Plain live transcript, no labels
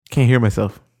Can't hear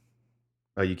myself.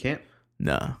 Oh, you can't?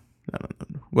 No.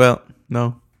 Well,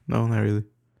 no, not really.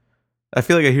 I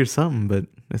feel like I hear something, but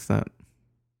it's not.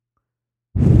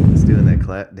 It's doing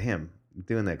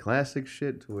that classic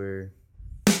shit to where.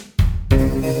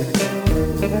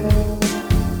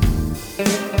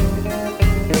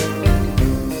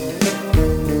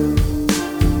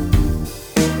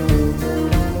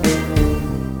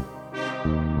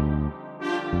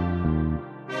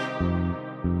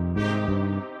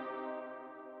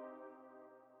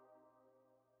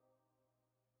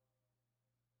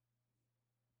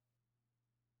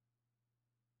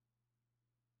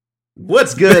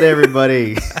 What's good,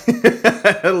 everybody?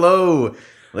 Hello,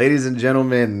 ladies and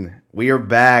gentlemen. We are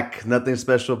back. Nothing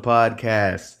Special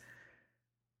podcast.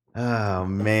 Oh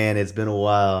man, it's been a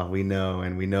while. We know,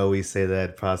 and we say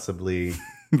that possibly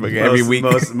like every week.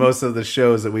 most of the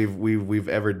shows that we've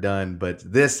ever done. But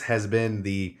this has been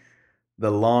the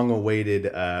long-awaited.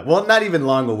 Well, not even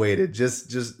long-awaited.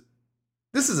 Just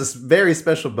this is a very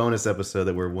special bonus episode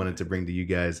that we're wanting to bring to you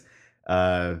guys.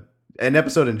 An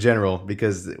episode in general,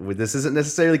 because this isn't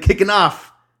necessarily kicking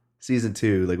off season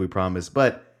 2 like we promised,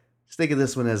 but just think of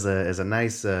this one as a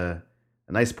nice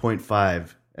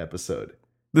 0.5 episode.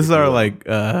 This is our like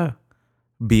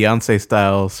Beyonce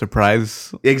style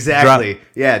surprise. Exactly. Drop.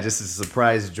 Yeah, just a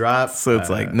surprise drop. So it's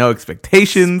like no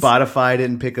expectations. Spotify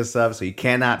didn't pick us up, so you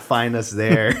cannot find us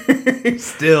there.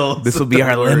 Still, this will be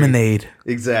our lemonade.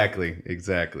 Exactly.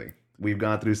 We've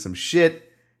gone through some shit.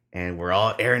 And we're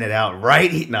all airing it out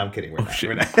right here. No, I'm kidding.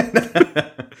 We're not.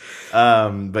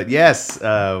 But yes,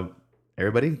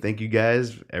 everybody, thank you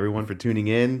guys, everyone, for tuning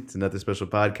in to Nothing Special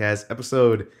podcast,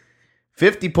 episode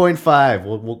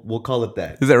 50.5. We'll call it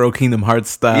that. Is that real Kingdom Hearts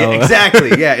style? Yeah,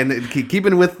 exactly. Yeah, and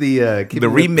keeping with the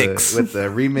remix, with the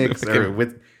remix, or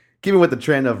with keeping with the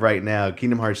trend of right now.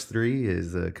 Kingdom Hearts 3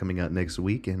 is coming out next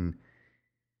week, and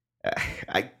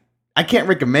I can't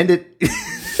recommend it.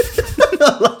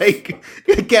 Like,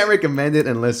 I can't recommend it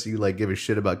unless you like give a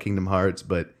shit about Kingdom Hearts.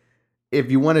 But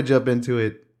if you want to jump into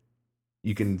it,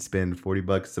 you can spend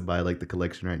 $40 to buy like the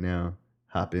collection right now,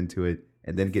 hop into it,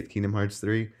 and then get Kingdom Hearts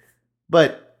 3.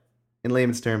 But in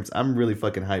layman's terms, I'm really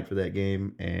fucking hyped for that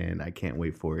game, and I can't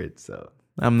wait for it. So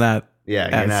I'm not.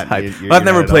 Yeah, you're not hyped. I've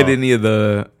never played any of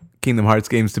the Kingdom Hearts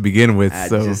games to begin with,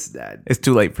 so it's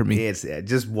too late for me.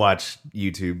 Just watch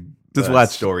YouTube. Just watch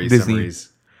stories, Disney. summaries.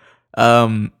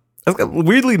 I was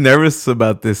weirdly nervous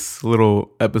about this little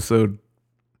episode.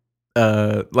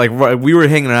 Like we were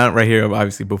hanging out right here,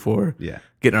 obviously before,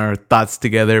 getting our thoughts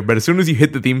together. But as soon as you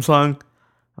hit the theme song, I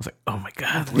was like, "Oh my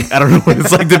god!" Like, I don't know what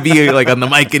it's like to be like on the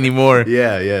mic anymore.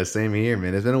 Yeah, same here,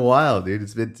 man. It's been a while, dude.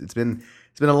 It's been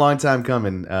a long time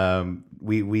coming.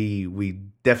 We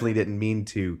definitely didn't mean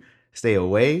to stay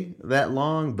away that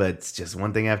long, but it's just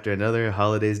one thing after another.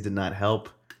 Holidays did not help.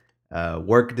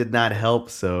 Work did not help.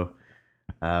 So.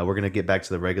 We're going to get back to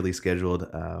the regularly scheduled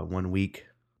 1 week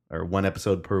or 1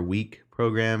 episode per week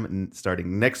program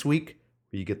starting next week,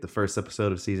 where you get the first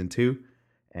episode of season 2.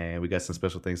 And we got some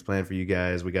special things planned for you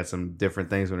guys. We got some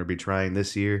different things we're going to be trying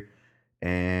this year.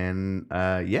 And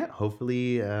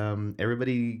hopefully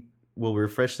everybody will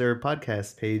refresh their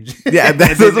podcast page. Yeah,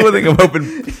 that's the one thing I'm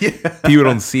hoping people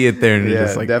don't see it there and they're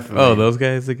just like, definitely. Oh, those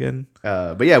guys again.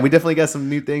 But yeah, we definitely got some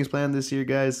new things planned this year,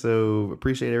 guys. So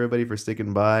appreciate everybody for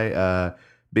sticking by.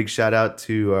 Big shout out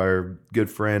to our good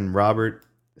friend Robert,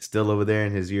 still over there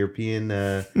in his European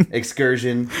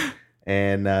excursion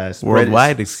and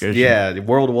worldwide excursion. Yeah,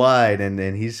 worldwide,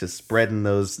 and he's just spreading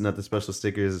those Nothing Special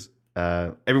stickers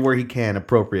everywhere he can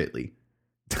appropriately.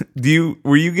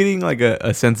 Were you getting like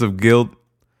a sense of guilt?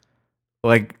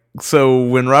 Like, so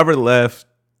when Robert left,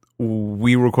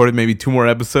 we recorded maybe 2 more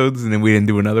episodes and then we didn't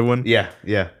do another one. Yeah.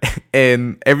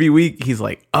 And every week he's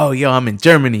like, "Oh, yo, I'm in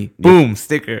Germany. Boom,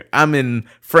 sticker. I'm in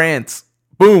France.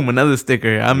 Boom, another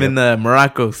sticker. I'm in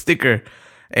Morocco, sticker."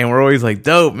 And we're always like,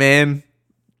 "Dope, man."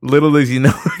 Little as you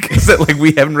know, like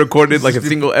we haven't recorded like a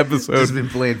single episode. Just been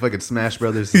playing fucking Smash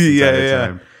Brothers this entire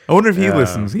time. I wonder if he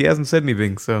listens. He hasn't said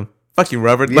anything, so fuck you,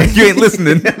 Robert. Like, you ain't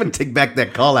listening. I'm gonna take back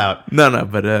that call out. No,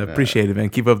 but appreciate it, man.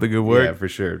 Keep up the good work. Yeah, for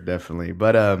sure, definitely.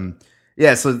 But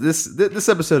so this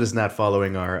episode is not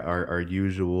following our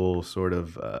usual sort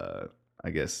of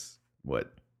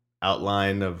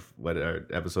outline of what our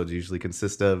episodes usually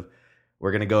consist of.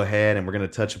 We're gonna go ahead and we're gonna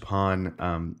touch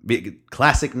upon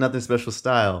classic Nothing Special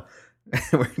style.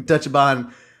 We're gonna touch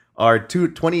upon our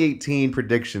 2018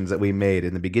 predictions that we made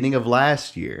in the beginning of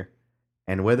last year,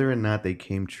 and whether or not they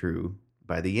came true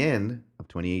by the end of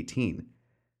 2018.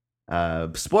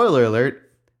 Spoiler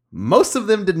alert, most of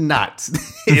them did not,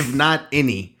 if not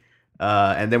any.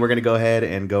 And then we're gonna go ahead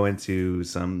and go into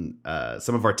some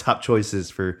of our top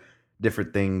choices for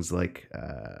different things like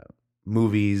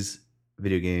movies,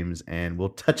 video games, and we'll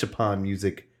touch upon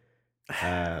music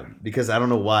because I don't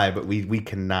know why, but we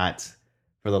cannot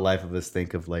for the life of us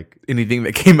think of like anything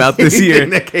that came out this year.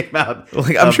 that came out.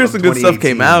 Like I'm sure some good stuff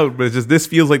came out, but it's just this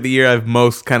feels like the year I've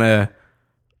most kind of,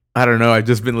 I don't know. I've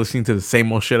just been listening to the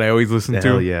same old shit I always listen to.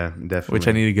 Hell yeah, definitely. Which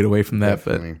I need to get away from that.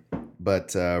 Definitely.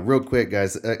 But real quick,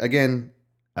 guys, again,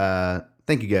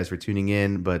 thank you guys for tuning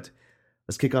in. But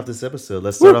let's kick off this episode.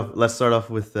 Let's start off. Let's start off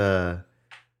with. We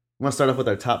want to start off with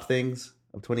our top things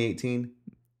of 2018.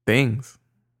 Things.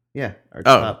 Yeah, our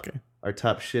our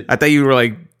top shit. I thought you were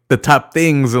like the top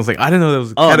things. I was like, I didn't know that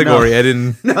was a category. No. I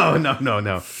didn't.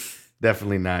 No,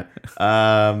 definitely not.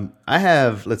 I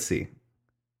have. Let's see.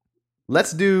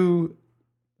 Let's do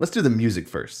the music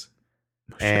first.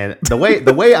 And the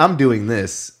way I'm doing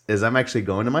this is I'm actually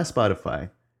going to my Spotify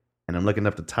and I'm looking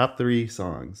up the top 3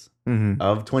 songs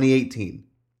of 2018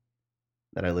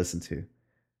 that I listened to.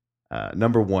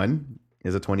 Number 1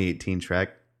 is a 2018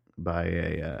 track by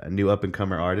a new up and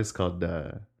comer artist called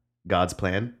God's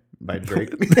Plan by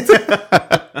Drake.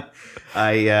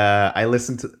 I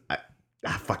listened to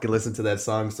I fucking listened to that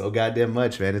song so goddamn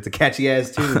much, man. It's a catchy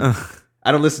ass tune.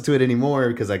 I don't listen to it anymore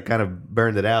because I kind of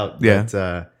burned it out. Yeah.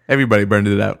 But, everybody burned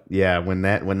it out. Yeah, when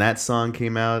that song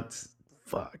came out,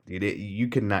 fuck, dude, you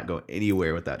could not go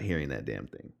anywhere without hearing that damn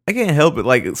thing. I can't help it.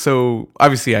 Like, so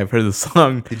obviously I've heard the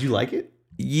song. Did you like it?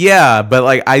 Yeah, but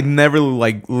like I never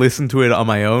like listened to it on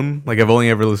my own. Like I've only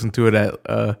ever listened to it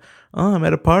at I'm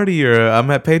at a party or I'm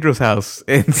at Pedro's house,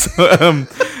 and so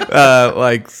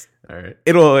like all right,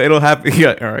 it'll happen.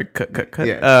 Yeah, all right, cut.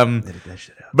 Yeah. Edit that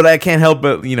shit out. But I can't help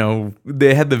but, you know,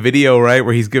 they had the video, right,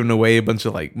 where he's giving away a bunch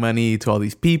of like money to all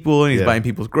these people and he's buying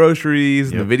people's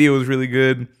groceries, and the video was really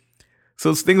good. So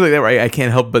it's things like that, right? I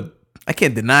can't help but I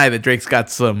can't deny that Drake's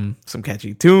got some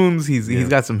catchy tunes. He's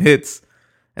got some hits,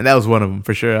 and that was one of them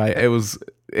for sure.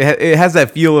 It has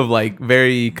that feel of like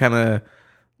very kind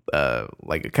of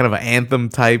like kind of an anthem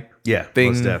type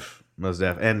thing. Most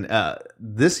def. And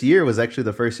this year was actually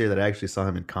the first year that I actually saw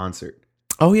him in concert.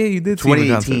 Oh yeah, you did.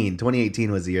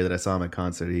 2018 was the year that I saw him at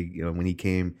concert. When he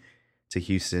came to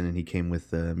Houston and he came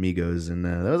with Migos, and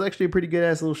that was actually a pretty good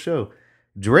ass little show.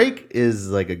 Drake is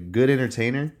like a good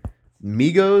entertainer.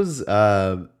 Migos,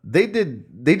 they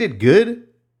did good,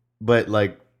 but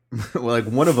like like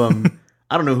one of them,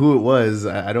 I don't know who it was.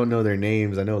 I don't know their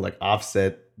names. I know like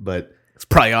Offset, but it's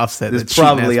probably Offset. It's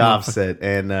probably Offset,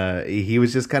 and he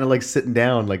was just kind of like sitting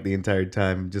down like the entire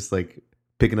time, just like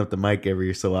picking up the mic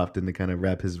every so often to kind of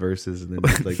rap his verses and then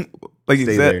just like like you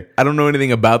said, there. I don't know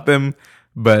anything about them,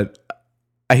 but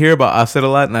I hear about Offset a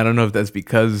lot, and I don't know if that's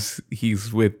because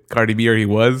he's with Cardi B or he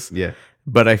was. Yeah.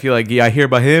 But I feel like I hear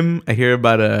about him. I hear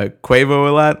about Quavo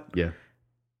a lot. Yeah.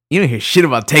 You don't hear shit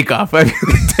about Takeoff. I mean,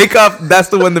 Takeoff, that's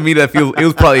the one to me that feels it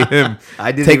was probably him.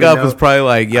 Takeoff was probably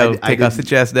like, yo, Takeoff, sit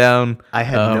your ass down. I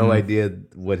had no idea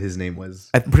what his name was.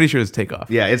 I'm pretty sure it's Takeoff.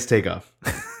 Yeah, it's Takeoff.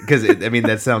 Because I mean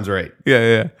that sounds right.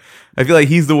 Yeah. I feel like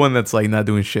he's the one that's like not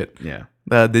doing shit. Yeah.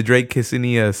 Did Drake kiss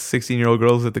any 16-year-old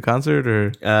girls at the concert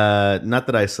or? Not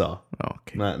that I saw. Oh,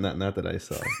 okay. Not that I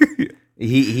saw.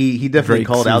 He definitely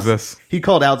called out. He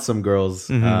called out some girls.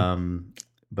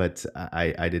 But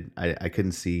I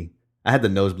couldn't see. I had the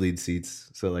nosebleed seats,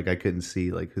 so like I couldn't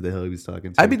see like who the hell he was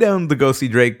talking to. I'd be down to go see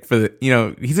Drake for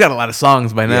he's got a lot of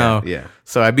songs by now. Yeah.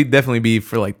 So I'd definitely be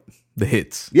for like the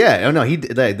hits. Yeah. Oh no,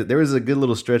 there was a good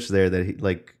little stretch there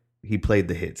that he played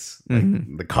the hits,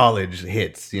 like the college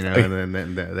hits, and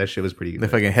then that shit was pretty good. The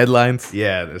fucking headlines.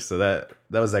 Yeah. So that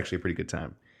was actually a pretty good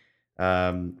time.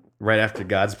 Right after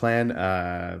God's Plan,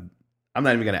 I'm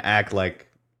not even gonna act like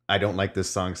I don't like this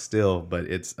song still, but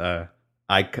it's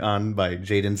Icon by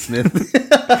Jaden Smith.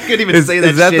 I couldn't even say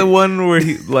that. Is that shit. The one where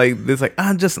he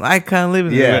I'm just an icon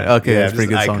living? Yeah. Okay, that's a pretty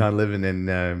good icon song. Living,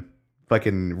 and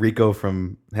fucking Rico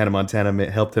from Hannah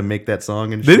Montana helped him make that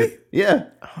song and shit. Did he? Yeah.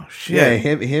 Oh shit. Yeah,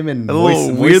 him and a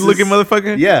little weird looking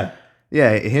motherfucker. Yeah.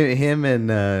 Yeah, him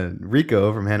and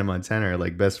Rico from Hannah Montana are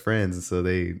like best friends, and so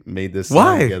they made this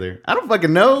song together. I don't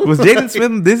fucking know. Was Jaden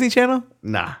Smith on Disney Channel?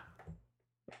 Nah,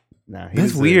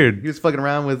 that's weird. He was fucking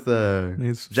around with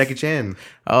Jackie Chan.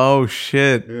 Oh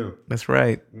shit, yeah. That's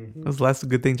right. That was the last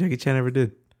good thing Jackie Chan ever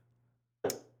did.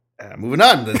 Moving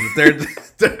on,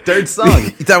 the third song.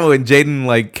 You talking about when Jaden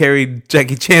like carried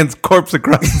Jackie Chan's corpse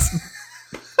across?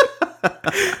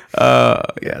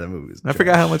 Yeah, the movie was I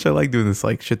forgot how much I like doing this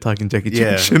like shit talking Jackie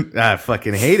Chan shit. I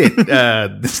fucking hate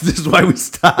it. This is why we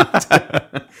stopped.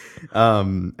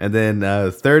 And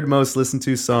then third most listened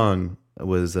to song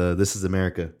was This Is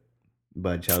America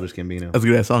by Childish Gambino. That's a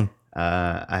good ass song.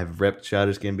 I've repped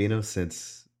Childish Gambino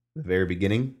since the very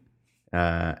beginning,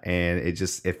 and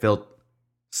it felt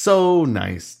so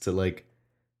nice to like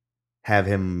have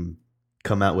him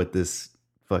come out with this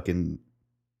fucking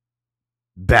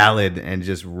ballad and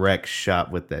just wreck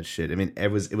shop with that shit. I mean,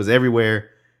 it was everywhere.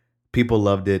 People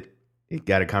loved it. It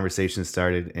got a conversation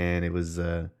started, and it was.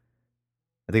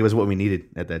 I think it was what we needed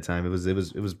at that time. It's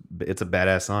a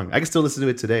badass song. I can still listen to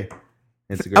it today.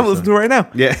 It's a great I'm listening to it right now.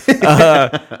 Yeah.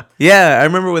 Yeah, I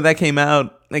remember when that came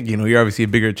out. Like, you know, you're obviously a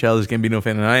bigger Childish Gambino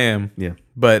fan than I am. Yeah.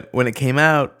 But when it came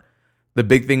out, the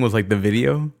big thing was like the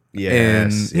video. Yes.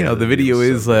 And you know, the video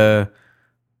is I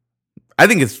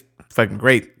think it's fucking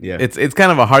great. Yeah. It's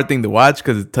kind of a hard thing to watch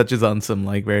because it touches on some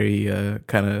like very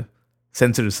kind of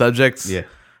sensitive subjects. Yeah.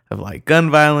 Of like gun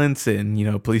violence and, you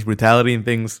know, police brutality and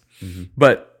things. Mm-hmm.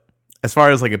 But as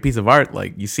far as like a piece of art,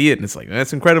 like you see it and it's like,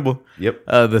 that's incredible. Yep.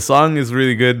 The song is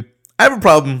really good. I have a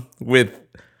problem with,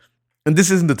 and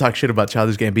this isn't to talk shit about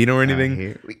Childish Gambino or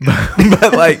anything,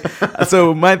 but like,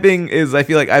 so my thing is, I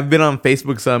feel like I've been on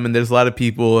Facebook some, and there's a lot of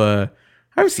people,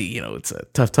 obviously, you know, it's a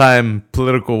tough time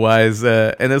political wise,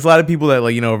 and there's a lot of people that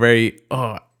like, you know, are very,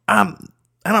 I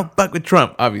don't fuck with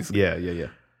Trump, obviously. Yeah.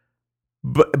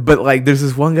 But like, there's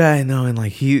this one guy I know, and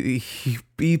like he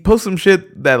posts some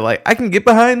shit that like I can get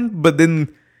behind, but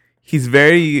then he's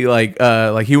very like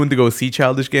he went to go see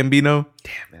Childish Gambino.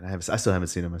 Damn, man, I still haven't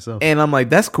seen it myself. And I'm like,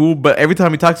 that's cool, but every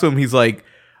time he talks to him, he's like,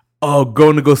 oh,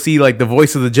 going to go see like the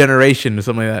voice of the generation or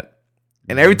something like that.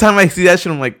 And every time I see that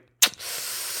shit, I'm like,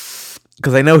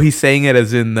 because I know he's saying it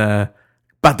as in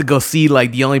about to go see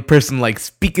like the only person like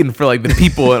speaking for like the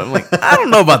people, and I'm like, I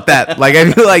don't know about that. Like,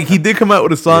 I feel like he did come out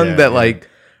with a song that like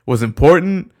was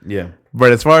important. Yeah.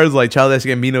 But as far as like Childish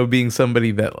Gambino being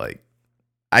somebody that like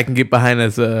I can get behind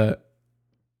as a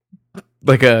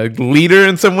leader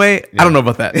in some way, I don't know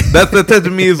about that. That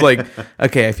to me is like,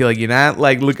 okay, I feel like you're not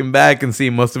like looking back and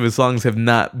seeing most of his songs have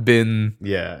not been I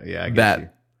get that. you.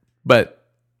 But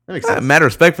That makes sense. mad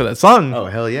respect for that song. Oh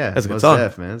hell yeah, That's a good Most song.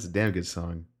 Def, man. That's a damn good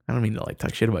song. I don't mean to like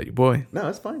talk shit about your boy. No,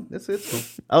 it's fine. It's cool.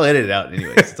 I'll edit it out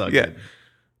anyways. It's all Yeah. good.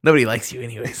 Nobody likes you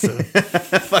anyway, so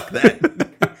Fuck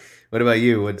that. What about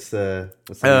you? What's the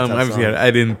obviously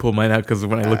I didn't pull mine out because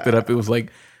when I looked it up, it was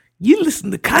like, you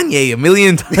listen to Kanye a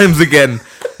million times again.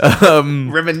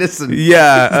 reminiscent?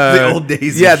 Yeah, the old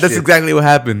days. Yeah, of that's shit. exactly what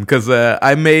happened. Because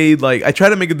I tried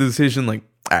to make a decision like,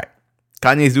 all right,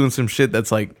 Kanye's doing some shit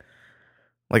that's like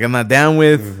I'm not down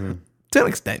with to an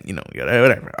extent, you know,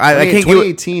 whatever. I can't.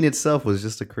 2018 itself was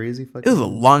just a crazy fucking. It was a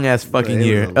long ass fucking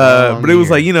year. was a long But it was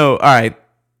year. like, you know, all right,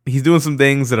 he's doing some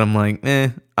things that I'm like,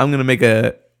 I'm gonna make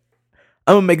a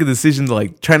decision to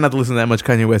like try not to listen to that much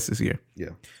Kanye West this year.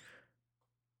 Yeah.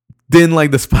 Then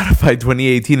like the Spotify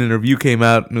 2018 interview came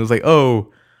out and it was like,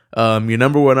 oh, your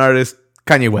number one artist,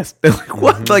 Kanye West. Like,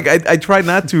 what? Like I tried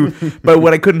not to, but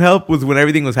what I couldn't help was when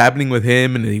everything was happening with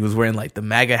him and he was wearing like the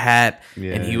MAGA hat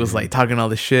and he was like talking all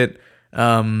this shit.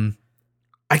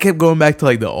 I kept going back to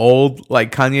like the old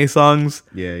like Kanye songs.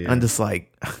 Yeah. And I'm just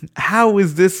like, how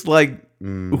is this like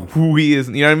who he is?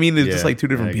 You know what I mean? It's just like two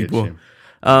different I get people.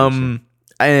 you.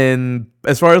 And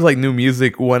as far as like new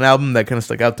music, one album that kind of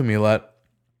stuck out to me a lot,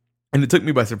 and it took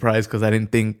me by surprise because I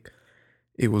didn't think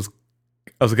I was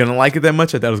gonna like it that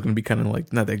much. I thought it was gonna be kind of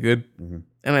like not that good.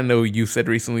 And I know you said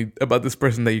recently about this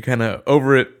person that you kind of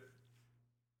over it.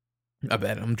 I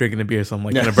bet I'm drinking a beer, so I'm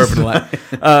like kind of burping a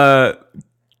lot.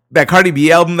 That Cardi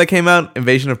B album that came out,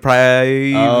 Invasion of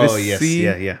Privacy. Oh yes,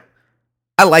 yeah.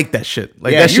 I like that shit.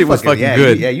 Like Yeah, that you shit was fucking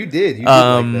good. You did. You did like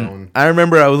that one. I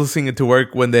remember I was listening it to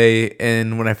work one day,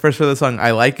 and when I first heard the song,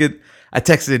 I like it. I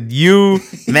texted you,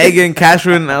 Megan,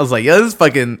 Cashman, and I was like, yo, this is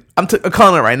fucking, I'm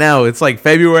calling it right now. It's like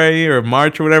February or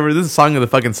March or whatever. This is a song of the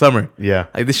fucking summer. Yeah.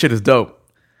 Like, this shit is dope.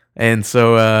 And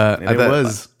so, And I it thought,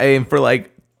 was. and for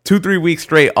like 2-3 weeks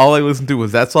straight, all I listened to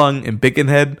was that song and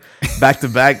Bickenhead back to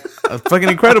back. Fucking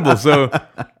incredible. So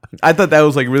I thought that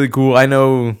was like really cool. I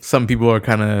know some people are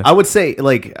kind of, I would say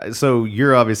like, so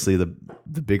you're obviously the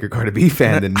bigger Cardi B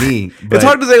fan than me. But it's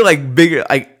hard to say like bigger,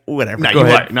 like whatever. No, Go you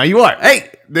ahead. are. No, you are. Hey,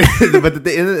 but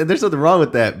there's nothing wrong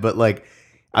with that. But like,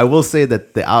 I will say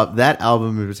that that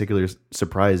album in particular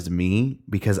surprised me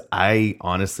because I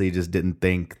honestly just didn't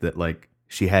think that like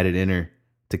she had it in her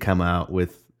to come out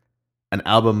with an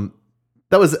album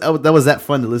that was that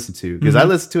fun to listen to because I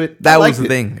listened to it. That I was liked the it.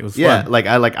 thing. It was Yeah, fun.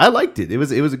 I liked it. It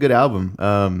was a good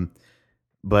album.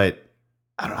 But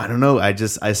I don't know. I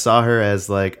saw her as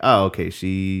like, oh, okay,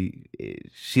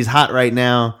 she's hot right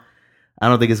now. I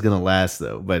don't think it's gonna last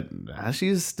though. But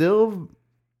she's still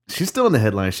in the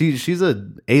headline. She's a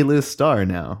A-list star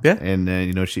now. Yeah. And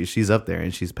you know she's up there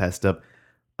and she's passed up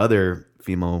other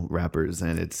female rappers,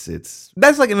 and it's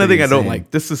That's like another thing I don't insane.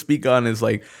 like. Just to speak on is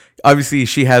like, obviously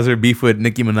she has her beef with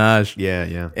Nicki Minaj.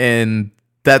 yeah. And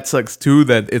that sucks too,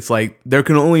 that it's like there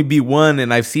can only be one.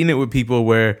 And I've seen it with people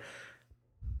where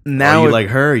now you like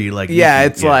her, you like yeah,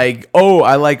 Nicki? it's like, oh,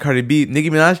 I like Cardi B. Nicki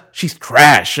Minaj, she's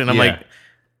trash. And I'm Yeah. like,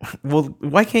 well,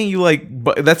 why can't you like,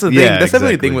 but that's the thing. Yeah, That's definitely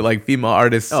the exactly. thing with like female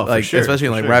artists, Oh, for like, sure, especially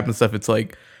in for like sure. rap and stuff. It's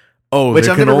like, oh, Which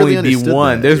there I've can never only really be understood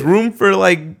one. that. There's room for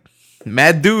like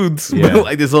mad dudes, Yeah. but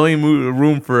like there's only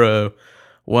room for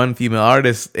one female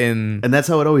artist. And And that's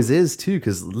how it always is too.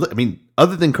 Because I mean,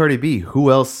 other than Cardi B, who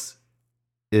else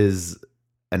is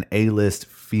an A-list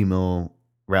female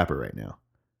rapper right now?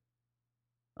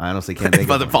 I honestly can't think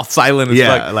about of to one. fall silent as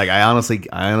Yeah, fuck. like I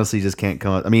honestly just can't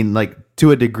come up. I mean, like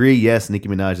to a degree, yes, Nicki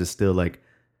Minaj is still like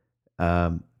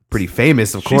pretty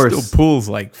famous, of She course. still pulls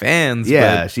like fans.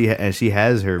 Yeah, but she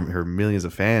has her millions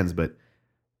of fans, but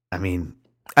I mean,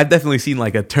 I've definitely seen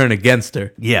like a turn against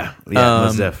her. yeah,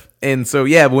 most def. And so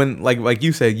yeah, when like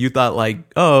you said, you thought like,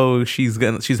 oh, she's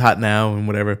hot now and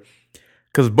whatever,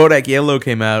 because Bodak Yellow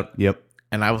came out, Yep.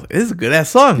 and I was like, this is a good ass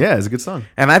song. Yeah, it's a good song.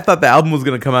 And I thought the album was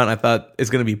gonna come out, and I thought it's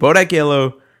gonna be Bodak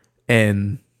Yellow,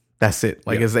 and that's it.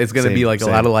 Like Yeah, it's gonna be same, like a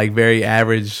same. lot of like very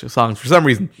average songs for some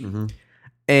reason. Mm-hmm.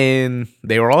 And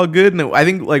they were all good. And I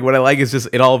think like what I like is just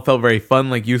it all felt very fun,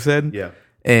 like you said. Yeah.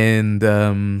 And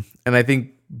I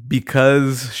think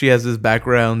because she has this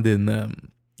background in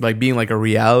like being like a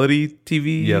reality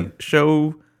TV Yep.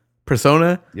 show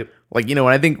persona. Yep. Like, you know,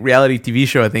 when I think reality TV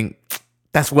show, I think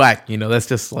that's whack. You know, that's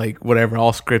just like whatever,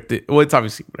 all scripted. Well, it's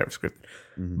obviously whatever scripted.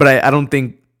 Mhm. But I don't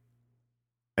think.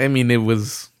 I mean, it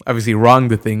was obviously wrong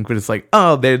to think, but it's like,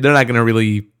 oh, they're not gonna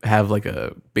really have like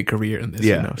a big career in this,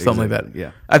 Yeah, you know, something like exactly. that.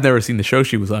 Yeah. I've never seen the show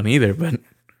she was on either, but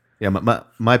Yeah,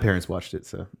 my parents watched it,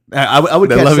 so I would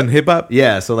the catch Love some- and Hip Hop.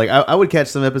 Yeah, so like I would catch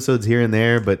some episodes here and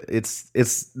there, but it's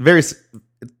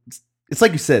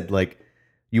like you said, like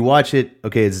you watch it,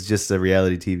 okay, it's just a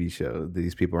reality TV show.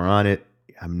 These people are on it.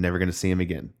 I'm never gonna see them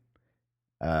again.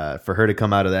 For her to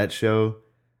come out of that show,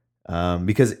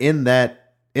 because in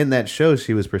that show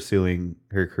she was pursuing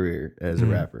her career as a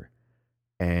Mhm. rapper,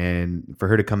 and for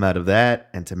her to come out of that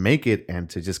and to make it and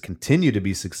to just continue to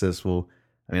be successful.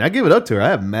 I mean, I give it up to her. I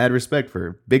have mad respect for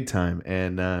her, big time,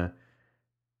 and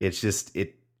it's just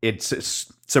it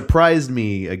surprised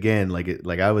me again.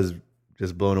 Like I was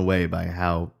just blown away by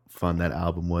how fun that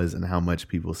album was and how much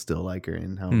people still like her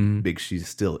and how Mhm. big she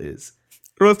still is.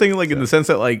 I was thinking like in the sense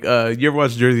that like you ever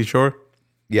watch Jersey Shore?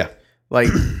 Yeah, Like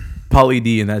Pauly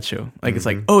D in that show. Like it's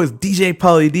like, Mhm. oh, it's DJ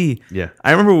Pauly D. yeah,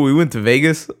 I remember when we went to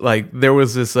Vegas, like there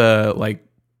was this like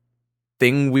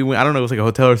thing we went, I don't know, it was like a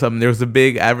hotel or something. There was a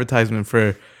big advertisement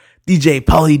for DJ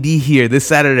Pauly D here this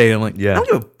Saturday. I'm like, Yeah. I don't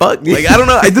give a fuck. Like, I don't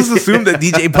know. I just assumed that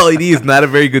DJ Pauly D is not a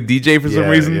very good DJ for some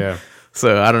reason. Yeah.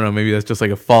 So I don't know. Maybe that's just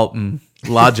like a fault in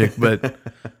logic, but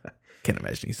can't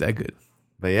imagine he's that good.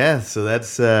 But yeah, so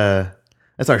that's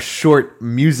our short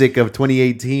music of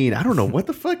 2018. I don't know what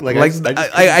the fuck. Like Like just I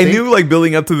couldn't think. knew like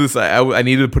building up to this, I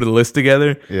needed to put a list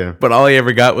together. Yeah. But all I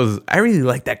ever got was I really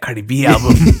like that Cardi B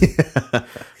album.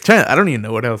 I don't even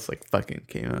know what else like fucking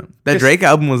came out. That Drake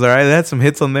album was alright. It had some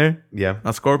hits on there Yeah.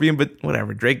 on Scorpion, but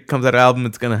whatever. Drake comes out an album,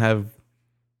 it's gonna have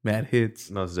mad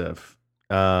hits. No Zeph.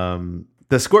 The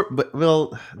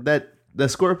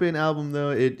Scorpion album though,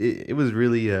 it was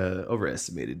really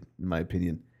overestimated in my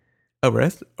opinion.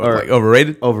 Overrated? Or- Like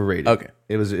overrated? Overrated. Okay.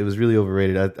 It was really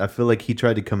overrated. I feel like he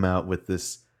tried to come out with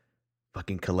this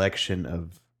fucking collection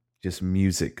of just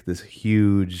music, this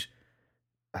huge.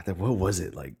 I thought, what was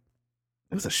it like?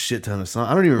 It was a shit ton of songs.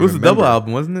 I don't even. It was remember. a double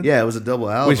album, wasn't it? Yeah, it was a double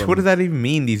album. Which what does that even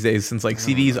mean these days? Since like I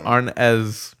don't CDs know. aren't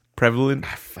as prevalent.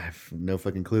 I have no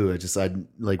fucking clue. I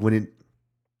like when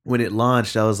it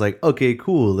launched, I was like, okay,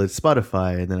 cool, it's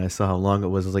Spotify, and then I saw how long it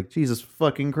was. I was like, Jesus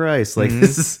fucking Christ! Like Mhm.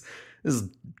 this is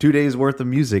 2 days worth of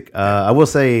music. I will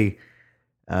say,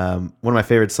 one of my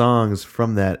favorite songs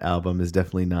from that album is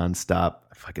definitely "Nonstop."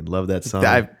 I fucking love that song.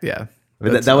 Yeah. I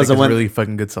mean, That's, that was like, the a one. really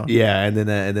fucking good song. Yeah, and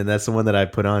then that's the one that I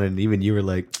put on, and even you were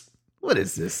like, "What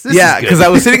is this?" Yeah, because I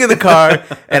was sitting in the car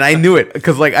and I knew it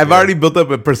because like I've Yeah. already built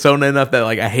up a persona enough that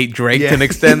like I hate Drake Yeah. to an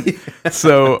extent.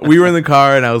 So we were in the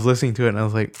car and I was listening to it and I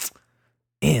was like,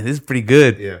 man, this is pretty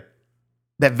good. yeah,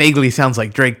 That vaguely sounds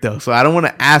like Drake though. So I don't want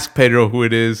to ask Pedro who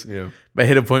it is, yeah, but I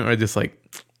hit a point where I just like,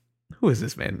 who is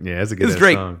this man? yeah. It's a good It's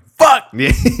Drake. song. Fuck.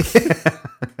 Yeah,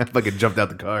 I fucking jumped out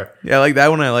the car. Yeah, I like that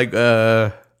one. I like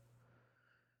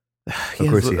Of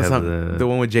course, you it's have not- the the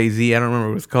one with Jay-Z. I don't remember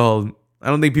what it's called. I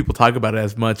don't think people talk about it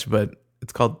as much, but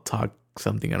it's called Talk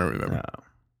something. I don't remember.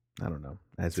 I don't know.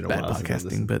 It's been a Bad while since I podcasting,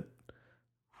 listened. but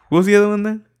what was the other one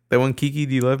there? That one, Kiki,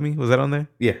 Do You Love Me? Was that on there?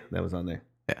 Yeah, that was on there.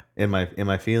 Yeah. In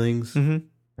my feelings.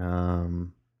 Mm-hmm.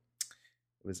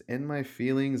 It was In My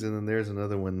Feelings, and then there's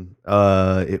another one.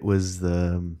 It was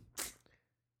the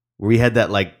where we had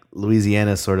that like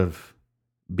Louisiana sort of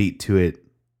beat to it.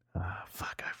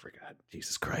 Fuck, I forgot.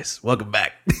 Jesus Christ! Welcome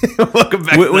back. Welcome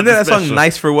back. When did that song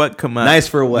 "Nice for What" come out? Nice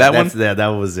for What? That That's, one. Yeah, that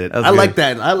was it. That was I good. like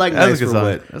that. I like That Nice was a good for song.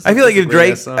 What. That's I feel like if a great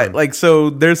Drake, ass song. like, so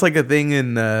there's like a thing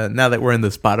in now that we're in the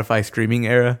Spotify streaming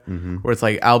era, where it's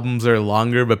like albums are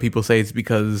longer, but people say it's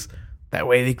because that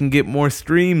way they can get more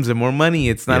streams and more money.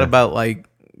 It's not Yeah. about like,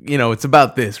 it's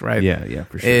about this, right? Yeah,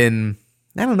 for sure. And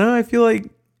I don't know. I feel like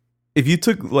if you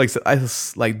took like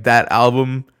that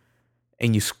album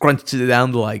and you scrunched it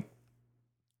down to like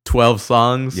 12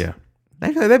 songs, yeah,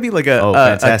 I feel like that'd be like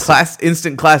a fantastic.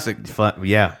 instant classic. Fun.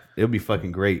 Yeah, it would be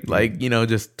fucking great. Like,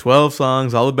 just 12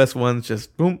 songs, all the best ones,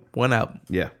 just boom, one album.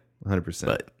 Yeah, 100%.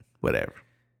 But whatever.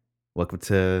 Welcome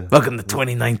to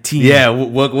 2019. Yeah,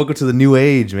 welcome to the new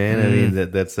age, man. I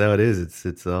mean, that's how it is.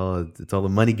 It's all the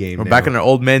money game. We're now. back on our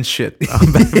old man shit.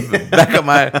 I'm back on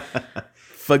my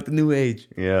fuck the new age.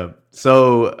 Yeah.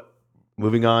 So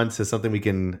moving on to something we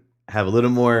can have a little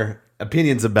more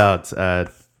opinions about.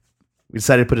 We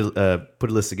decided to put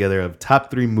a list together of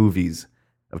top 3 movies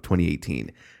of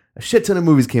 2018. A shit ton of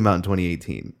movies came out in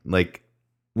 2018. Like,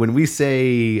 when we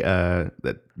say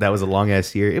that was a long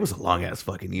ass year, it was a long ass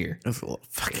fucking year. That's a lot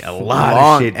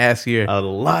long of shit. Ass year. A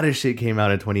lot of shit came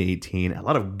out in 2018. A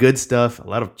lot of good stuff, a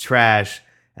lot of trash,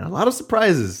 and a lot of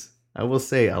surprises. I will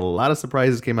say a lot of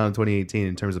surprises came out in 2018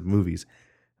 in terms of movies.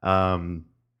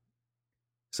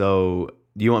 So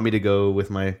do you want me to go with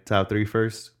my top 3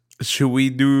 first? Should we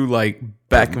do like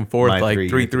back and forth, My like 3,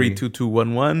 3, your 3, 3? 2, 2,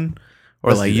 1, 1? Or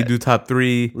Let's like do you that. do top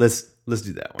 3? Let's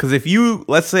do that one. Because if you,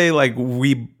 let's say like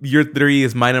your 3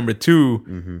 is my number 2,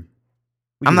 Mm-hmm.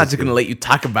 I'm not just going to let you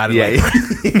talk about it.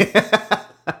 Yeah.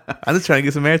 I'm just trying to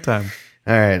get some airtime.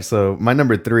 All right. So my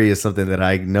number 3 is something that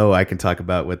I know I can talk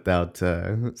about without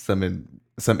some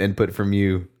input from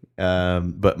you.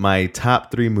 But my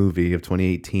top 3 movie of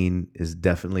 2018 is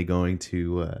definitely going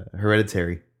to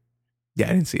Hereditary. Yeah,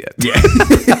 I didn't see it. Yeah.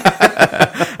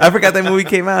 I forgot that movie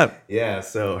came out. Yeah.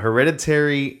 So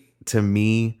Hereditary to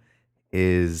me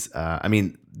is, I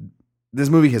mean, this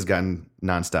movie has gotten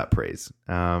nonstop praise.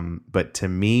 But to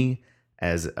me,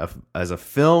 as a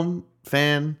film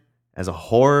fan, as a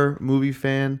horror movie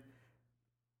fan,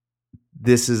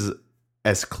 this is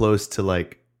as close to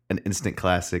like an instant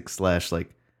classic /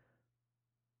 like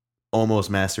almost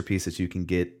masterpiece that you can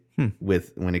get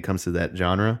with when it comes to that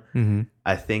genre. Mm-hmm.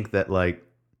 I think that like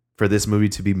for this movie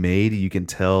to be made, you can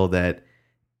tell that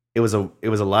it was a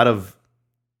lot of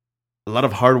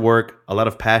hard work, a lot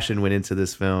of passion went into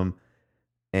this film,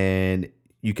 and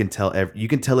you can tell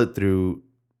it through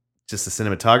just the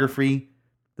cinematography,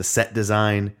 the set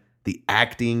design, the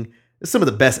acting. It's some of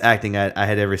the best acting I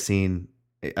had ever seen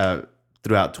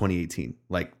throughout 2018.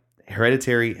 Like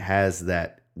Hereditary has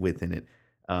that within it.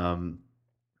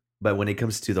 But when it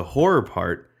comes to the horror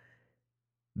part,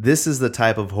 this is the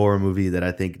type of horror movie that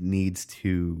I think needs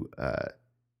to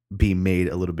be made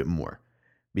a little bit more,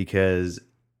 because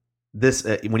this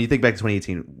when you think back to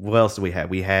 2018, what else do we have?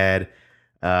 We had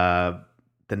the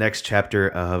next chapter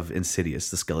of Insidious,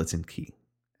 The Skeleton Key.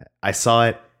 I saw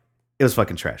it. It was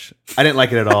fucking trash. I didn't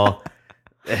like it at all.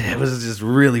 It was just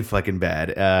really fucking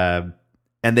bad.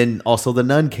 And then also The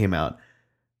Nun came out.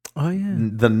 Oh, yeah.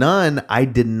 The Nun, I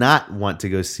did not want to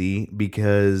go see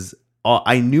because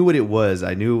I knew what it was.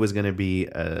 I knew it was going to be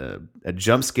a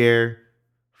jump scare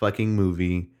fucking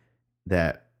movie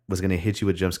that was going to hit you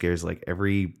with jump scares like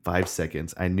every 5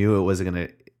 seconds. I knew it wasn't going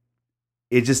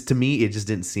to... to me, it just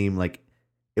didn't seem like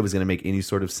it was going to make any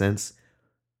sort of sense.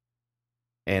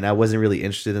 And I wasn't really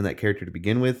interested in that character to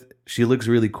begin with. She looks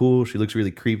really cool. She looks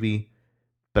really creepy.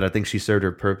 But I think she served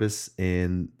her purpose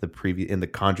in The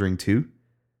Conjuring 2.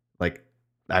 Like,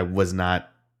 I was not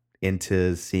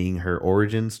into seeing her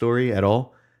origin story at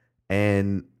all.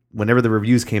 And whenever the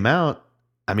reviews came out,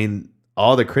 I mean,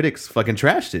 all the critics fucking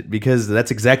trashed it because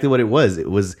that's exactly what it was.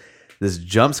 It was this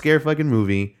jump scare fucking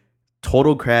movie,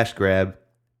 total crash grab,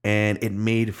 and it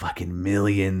made fucking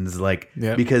millions. Like,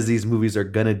 because these movies are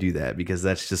gonna do that, because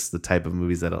that's just the type of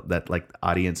movies that like the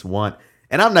audience want.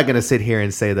 And I'm not gonna sit here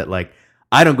and say that like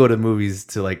I don't go to movies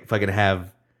to like fucking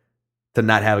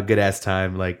not have a good ass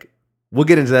time. Like, we'll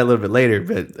get into that a little bit later,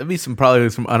 but That'd be probably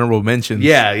some honorable mentions.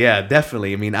 yeah,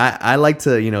 definitely. I mean, I like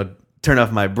to, turn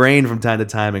off my brain from time to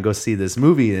time and go see this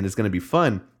movie, and it's going to be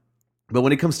fun. But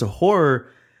when it comes to horror,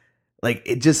 like,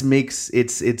 it just makes it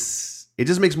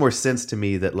just makes more sense to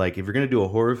me that like if you're going to do a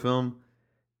horror film,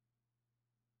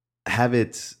 have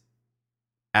it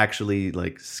actually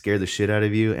like scare the shit out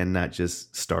of you and not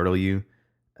just startle you.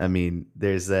 I mean,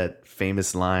 there's that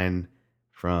famous line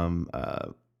from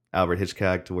Albert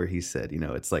Hitchcock to where he said,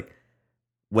 it's like,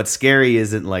 what's scary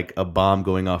isn't like a bomb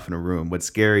going off in a room. What's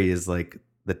scary is like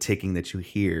the ticking that you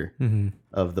hear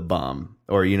of the bomb,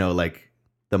 or like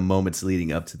the moments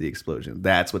leading up to the explosion.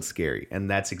 That's what's scary, and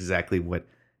that's exactly what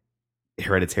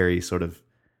Hereditary sort of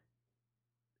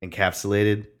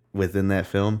encapsulated within that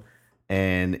film.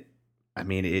 And I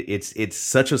mean, it's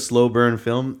such a slow burn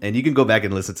film, and you can go back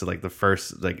and listen to like the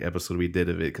first like episode we did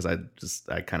of it, because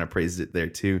I kind of praised it there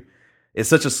too. It's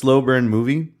such a slow burn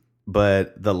movie,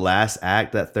 but the last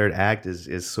act, that third act,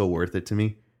 is so worth it to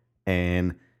me.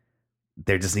 And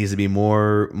there just needs to be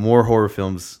more horror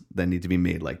films that need to be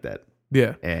made like that.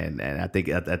 Yeah, and I think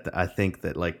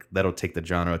that like that'll take the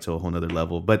genre to a whole nother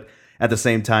level. But at the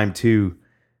same time too,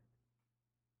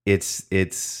 it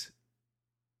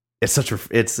was such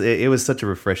a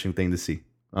refreshing thing to see.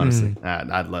 Honestly,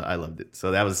 I loved it.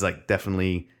 So that was like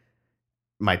definitely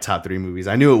my top 3 movies.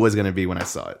 I knew it was gonna be when I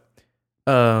saw it.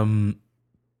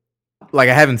 Like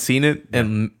I haven't seen it,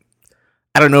 and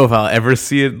I don't know if I'll ever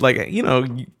see it. Like,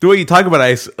 the way you talk about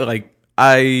it,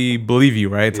 I believe you,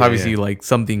 right? It's obviously like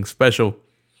something special.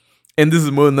 And this is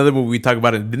another movie we talk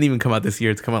about. It didn't even come out this year.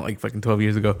 It's come out like fucking 12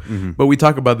 years ago. But we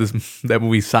talk about that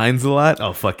movie Signs a lot.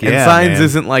 Oh fuck yeah! And Signs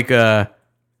isn't like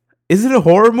is it a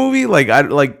horror movie? Like I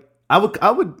would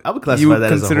classify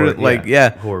that as a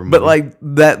horror, horror movie. But like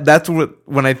that's what,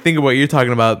 when I think about what you're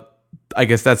talking about, I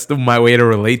guess that's my way to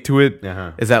relate to it.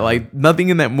 Is that like nothing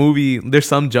in that movie, there's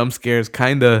some jump scares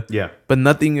kinda, but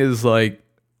nothing is like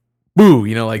boo,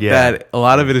 that. A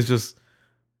lot of it is just,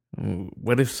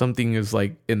 what if something is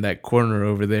like in that corner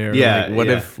over there? What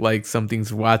if like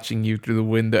something's watching you through the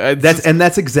window?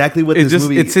 That's exactly what this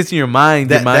movie. It sits in your mind.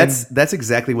 That's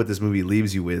exactly what this movie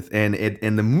leaves you with, and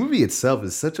the movie itself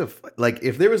is such a, like,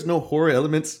 if there was no horror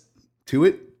elements to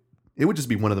it, it would just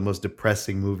be one of the most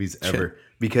depressing movies ever,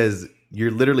 because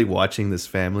you're literally watching this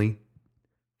family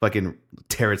fucking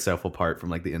tear itself apart from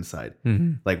like the inside.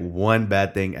 Like one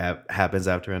bad thing happens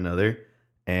after another,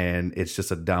 and it's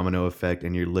just a domino effect,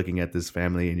 and you're looking at this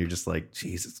family and you're just like,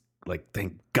 Jesus, like,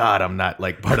 thank God I'm not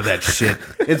like part of that shit.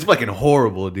 It's fucking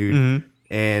horrible, dude.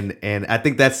 And I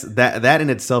think that in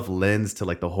itself lends to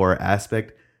like the horror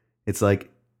aspect. It's like,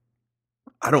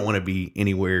 I don't want to be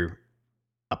anywhere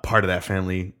a part of that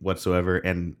family whatsoever,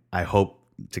 and I hope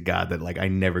to God that like I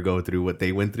never go through what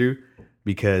they went through,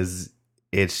 because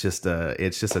it's just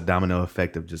a domino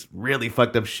effect of just really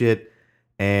fucked up shit.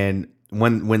 And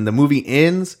when the movie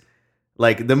ends,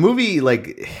 like the movie,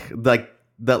 like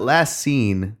the last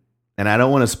scene, and I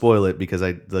don't want to spoil it because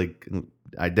I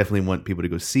definitely want people to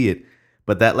go see it,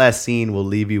 but that last scene will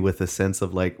leave you with a sense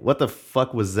of like, what the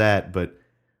fuck was that? But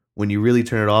when you really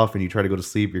turn it off and you try to go to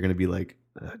sleep, you're gonna be like,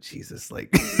 oh, Jesus,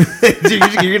 like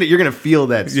you're gonna feel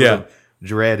that sort of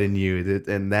dread in you,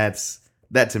 and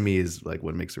that to me is like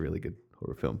what makes a really good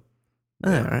horror film.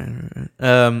 All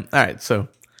right. So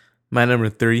my number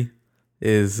 3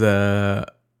 is A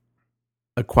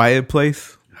Quiet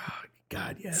Place. Oh,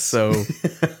 God, yes. So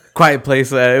Quiet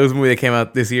Place. It was a movie that came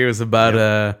out this year. It was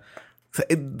about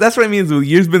that's what I mean. The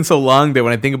year's been so long that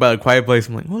when I think about A Quiet Place,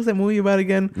 I'm like, what was that movie about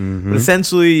again? But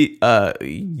essentially,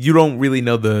 you don't really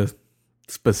know the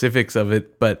specifics of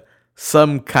it, but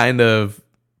some kind of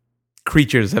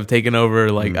creatures have taken over,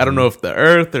 like I don't know if the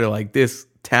earth or like this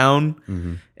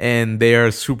town, and they are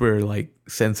super like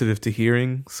sensitive to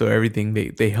hearing, so everything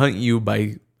they hunt you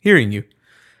by hearing you.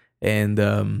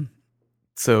 And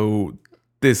so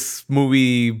this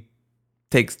movie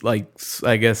takes like,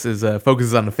 I guess, is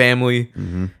focuses on the family,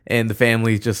 and the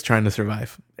family is just trying to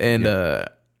survive. And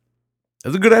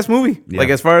it's a good ass movie. Like,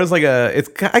 as far as like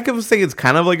I could say it's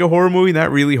kind of like a horror movie, not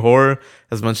really horror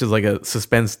as much as like a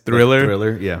suspense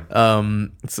thriller.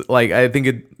 It's like, I think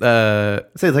it I'd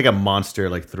say it's like a monster,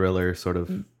 like thriller sort of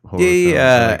horror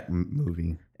like,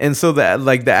 movie. And so that,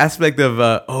 like, the aspect of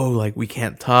like we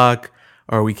can't talk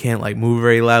or we can't like move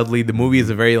very loudly. The movie is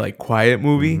a very like quiet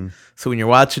movie. So when you're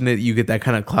watching it, you get that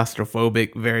kind of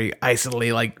claustrophobic, very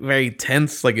isolated, like very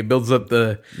tense. Like it builds up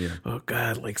the, oh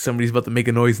God, like somebody's about to make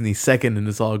a noise any second and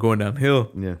it's all going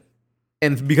downhill. Yeah.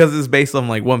 And because it's based on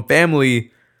like one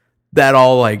family, that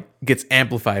all like gets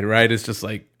amplified, right? It's just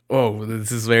like, oh,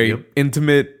 this is very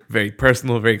intimate, very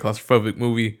personal, very claustrophobic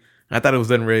movie. I thought it was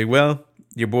done very well.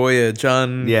 Your boy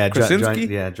John Krasinski.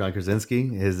 John Krasinski.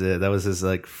 That was his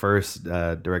like first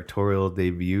directorial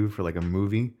debut for like a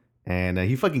movie, and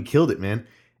he fucking killed it, man.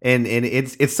 And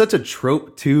it's such a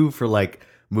trope too for like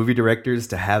movie directors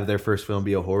to have their first film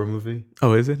be a horror movie.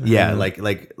 Oh, is it? Yeah,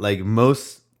 like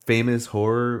most famous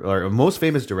horror or most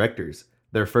famous directors,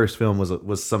 their first film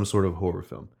was some sort of horror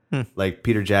film. Like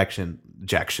Peter Jackson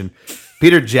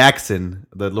Peter Jackson,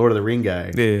 the Lord of the Ring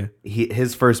guy. Yeah.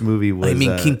 His first movie was. I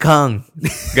mean, King Kong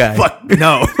guy. Fuck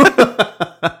no.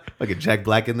 Like a Jack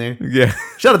Black in there. Yeah.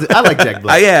 Shout out to, I like Jack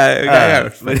Black. Yeah.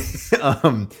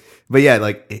 But yeah,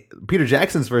 like Peter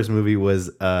Jackson's first movie was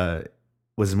a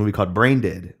movie called Brain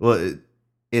Dead. Well,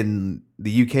 in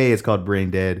the UK it's called Brain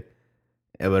Dead,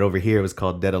 but over here it was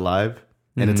called Dead Alive,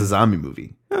 and it's a zombie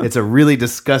movie. Oh. It's a really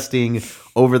disgusting,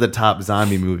 over the top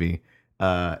zombie movie.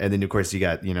 And then of course you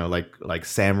got like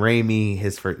Sam Raimi,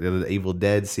 his first the Evil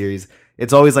Dead series.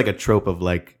 It's always like a trope of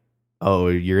like, oh,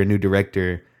 you're a new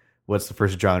director. What's the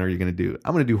first genre you're gonna do?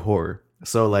 I'm gonna do horror.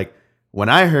 So like when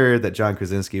I heard that John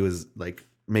Krasinski was like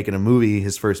making a movie,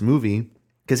 his first movie,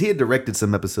 because he had directed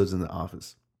some episodes in The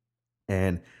Office,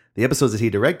 and the episodes that he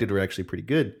directed were actually pretty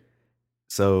good.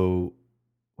 So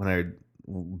when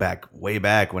way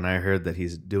back when I heard that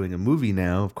he's doing a movie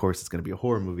now, of course it's gonna be a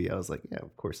horror movie. I was like, yeah,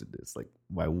 of course it is. Like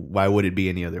why would it be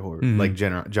any other horror like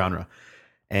genre?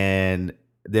 And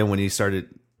then when he started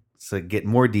to get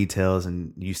more details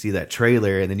and you see that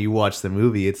trailer and then you watch the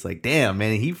movie, it's like, damn,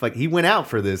 man, he went out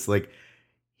for this. Like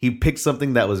he picked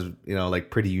something that was, like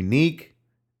pretty unique,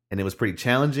 and it was pretty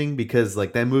challenging because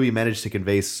like that movie managed to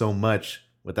convey so much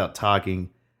without talking.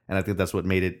 And I think that's what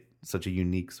made it such a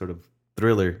unique sort of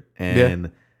thriller.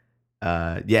 And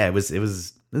it was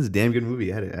a damn good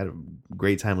movie. I had a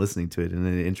great time listening to it. And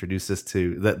then it introduced us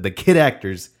to the kid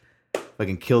actors.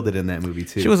 Fucking killed it in that movie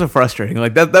too. She wasn't frustrating.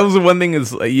 Like that was the one thing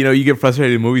is, you get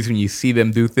frustrated in movies when you see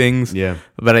them do things. Yeah.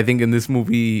 But I think in this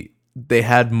movie they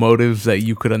had motives that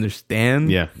you could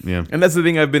understand. Yeah. Yeah. And that's the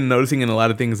thing I've been noticing in a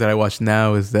lot of things that I watch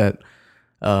now is that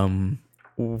I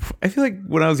feel like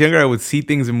when I was younger I would see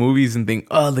things in movies and think,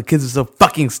 oh, the kids are so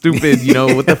fucking stupid,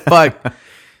 what the fuck?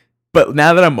 But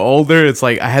now that I'm older, it's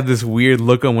like I had this weird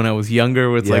look on when I was younger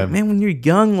where it's like, man, when you're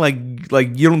young, like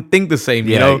you don't think the same,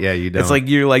 you know? Yeah, you don't. It's like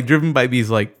you're like driven by these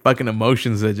like fucking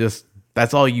emotions that just,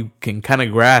 that's all you can kind of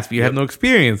grasp. You have no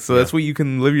experience. So that's what you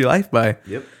can live your life by.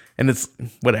 Yep. And it's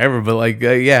whatever, but like,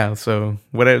 so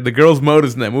whatever. The girl's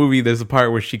motives in that movie, there's a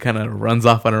part where she kind of runs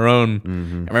off on her own.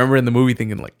 Mm-hmm. I remember in the movie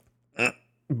thinking like,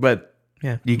 but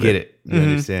yeah. You get it. You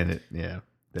understand it. Yeah.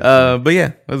 But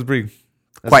yeah, that was pretty...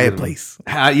 Quiet Place.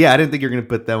 I didn't think you were going to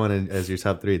put that one in as your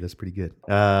top 3. That's pretty good.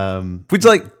 Which,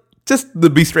 like, just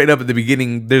to be straight up at the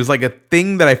beginning, there's like a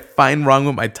thing that I find wrong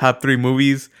with my top 3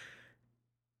 movies.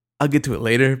 I'll get to it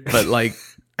later, but like,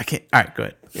 I can't. All right, go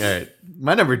ahead. All right.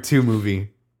 My number 2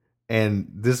 movie,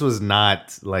 and this was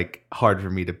not like hard for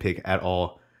me to pick at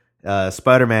all.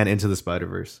 Spider-Man Into the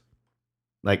Spider-Verse.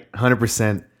 Like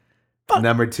 100%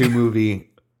 number 2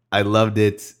 movie. I loved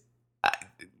it.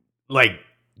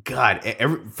 God,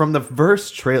 from the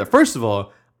first trailer. First of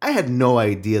all, I had no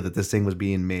idea that this thing was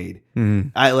being made. Mm-hmm.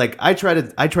 I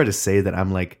try to say that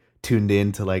I'm like tuned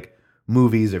in to like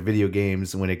movies or video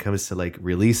games when it comes to like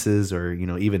releases or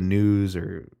even news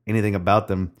or anything about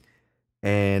them.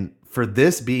 And for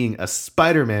this being a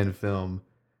Spider-Man film,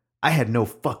 I had no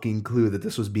fucking clue that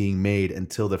this was being made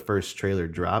until the first trailer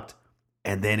dropped,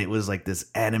 and then it was like this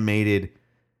animated,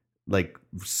 like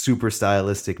super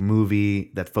stylistic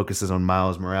movie that focuses on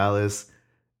Miles Morales,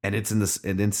 and it's in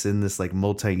this like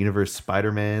multi-universe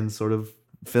Spider-Man sort of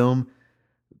film.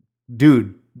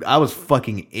 Dude, I was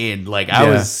fucking in. Like I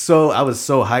was so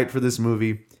hyped for this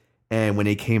movie, and when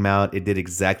it came out, it did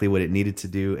exactly what it needed to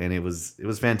do, and it was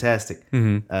fantastic.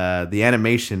 Mm-hmm. The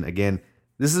animation, again,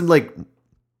 this is like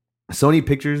Sony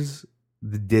Pictures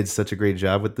did such a great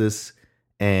job with this.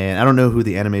 And I don't know who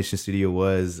the animation studio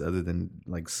was other than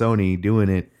like Sony doing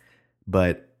it,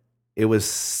 but it was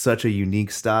such a unique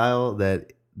style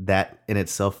that in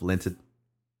itself lent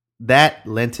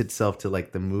itself to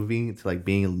like the movie, to like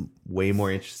being way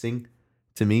more interesting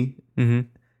to me. Mm-hmm.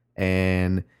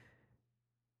 And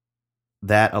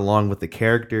that, along with the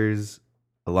characters,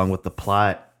 along with the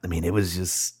plot, I mean, it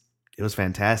was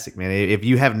fantastic, man. If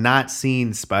you have not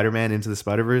seen Spider-Man Into the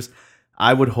Spider-Verse,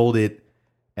 I would hold it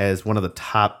as one of the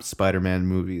top Spider-Man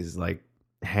movies, like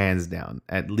hands down.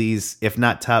 At least, if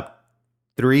not top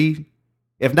 3,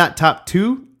 if not top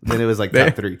 2, then it was like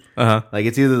top 3. Uh-huh. Like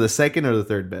it's either the second or the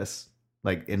third best.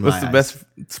 Like in what's my the eyes. best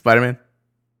Spider-Man?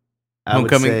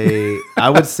 Homecoming. I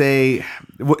would say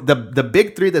the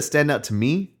big 3 that stand out to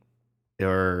me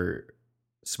are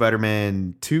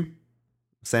Spider-Man 2,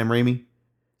 Sam Raimi.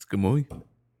 It's a good movie.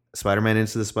 Spider-Man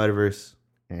Into the Spider-Verse,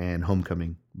 and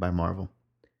Homecoming by Marvel.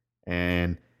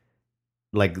 And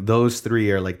like those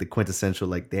 3 are like the quintessential,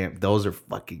 like, damn, those are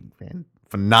fucking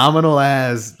phenomenal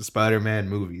ass Spider-Man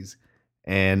movies.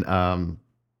 And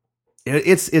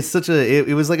it's such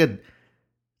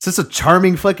a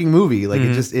charming fucking movie. Like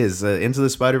it just is. Into the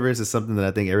Spider-Verse is something that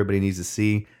I think everybody needs to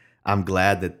see. I'm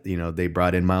glad that they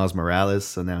brought in Miles Morales,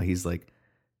 so now he's like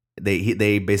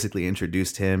they basically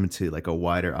introduced him to like a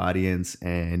wider audience,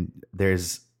 and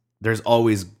there's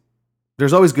always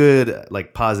good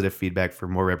like positive feedback for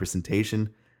more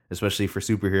representation, especially for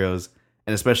superheroes,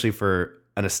 and especially for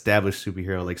an established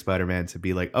superhero like Spider-Man to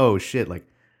be like, oh shit, like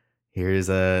here's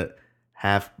a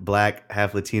half black,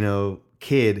 half Latino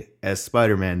kid as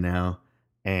Spider-Man now.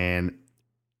 And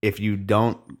if you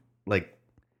don't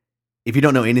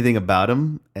know anything about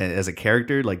him as a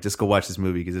character, like just go watch this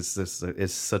movie because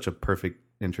it's such a perfect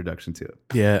introduction to it.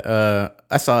 Yeah,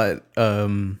 I saw it.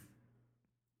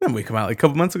 When we come out like a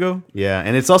couple months ago. Yeah,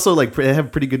 and it's also like they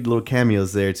have pretty good little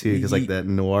cameos there too, because like that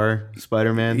noir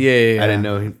Spider-Man. Yeah. I didn't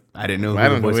know who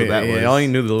the voice of that was. I only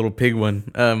knew the little pig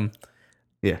one.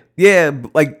 Yeah,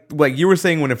 like you were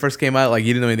saying when it first came out, like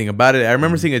you didn't know anything about it. I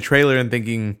remember seeing a trailer and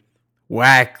thinking,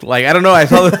 whack. Like I don't know. I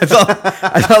saw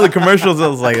the commercials. I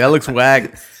was like, that looks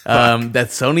whack.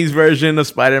 That's Sony's version of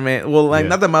Spider-Man. Well, like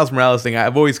not the Miles Morales thing.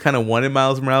 I've always kind of wanted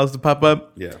Miles Morales to pop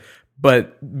up. Yeah.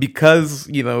 But because,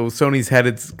 Sony's had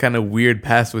its kind of weird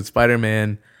past with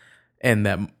Spider-Man and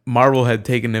that Marvel had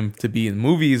taken him to be in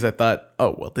movies, I thought,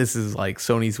 oh, well, this is like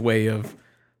Sony's way of,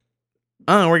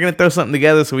 we're going to throw something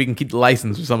together so we can keep the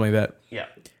license or something like that. Yeah.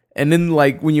 And then,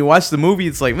 like, when you watch the movie,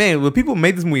 it's like, man, the people who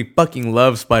made this movie fucking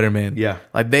love Spider-Man. Yeah.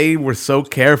 Like, they were so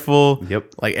careful.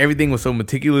 Yep. Like, everything was so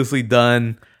meticulously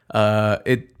done.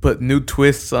 It put new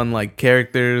twists on like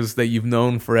characters that you've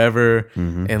known forever,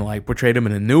 and like portrayed them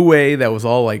in a new way that was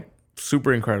all like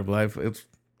super incredible. I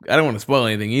don't want to spoil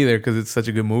anything either because it's such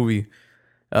a good movie.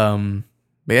 But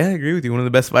yeah, I agree with you. One of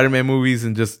the best Spider-Man movies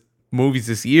and just movies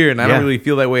this year, and I don't really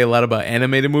feel that way a lot about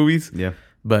animated movies. Yeah,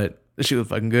 but this shit was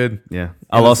fucking good. Yeah,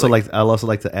 I'll also like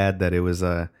to add that it was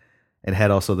it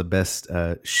had also the best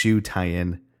shoe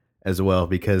tie-in as well,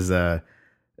 because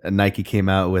Nike came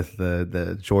out with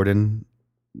the Jordan.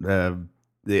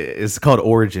 It's called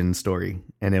Origin Story,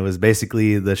 and it was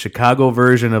basically the Chicago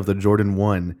version of the Jordan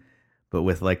 1, but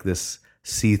with like this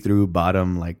see-through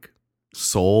bottom like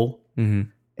sole,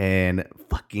 and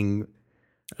fucking.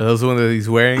 Are those the ones that he's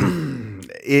wearing?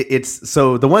 It's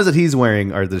so the ones that he's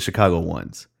wearing are the Chicago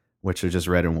ones, which are just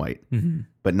red and white.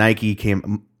 But Nike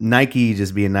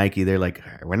just being Nike, they're like,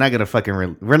 we're not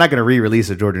gonna re-release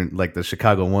a Jordan like the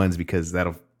Chicago ones because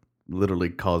that'll literally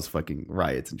cause fucking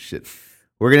riots and shit.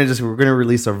 We're gonna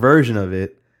release a version of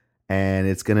it, and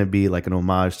it's gonna be like an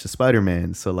homage to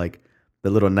Spider-Man. So like the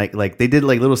little Nike, like they did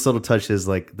like little subtle touches,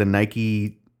 like the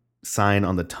Nike sign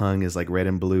on the tongue is like red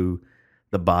and blue.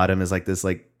 The bottom is like this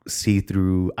like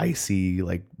see-through icy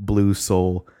like blue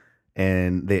sole,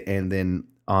 and then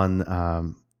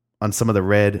on some of the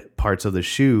red parts of the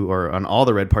shoe, or on all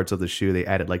the red parts of the shoe, they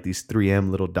added like these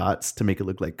 3M little dots to make it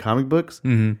look like comic books.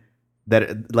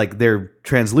 That like they're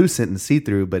translucent and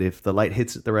see-through, but if the light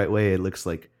hits it the right way, it looks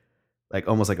like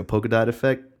almost like a polka dot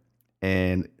effect.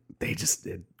 And they just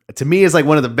did. To me, it's like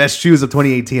one of the best shoes of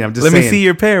 2018. I'm just saying. Let me see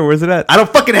your pair. Where's it at? I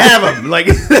don't fucking have them. Like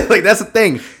that's the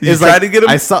thing. You tried to get them?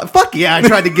 I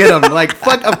tried to get them. Like,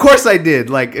 fuck, of course I did.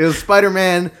 Like, it was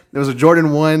Spider-Man. There was a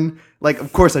Jordan 1. Like,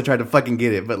 of course I tried to fucking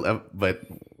get it. But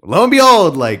lo and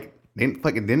behold, like,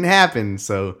 didn't happen.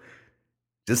 So,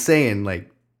 just saying,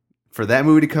 like, for that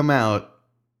movie to come out,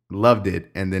 loved it.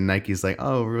 And then Nike's like,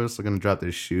 oh, we're also going to drop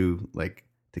this shoe, like,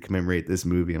 to commemorate this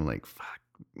movie. I'm like, fuck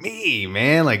me,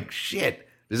 man. Like, shit.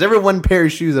 There's ever one pair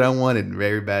of shoes that I wanted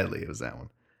very badly. It was that one.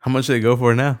 How much do they go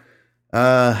for now?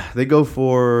 They go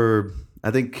for,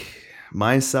 I think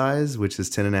my size, which is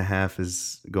 10.5,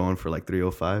 is going for like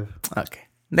 $305. Okay.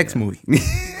 Next movie.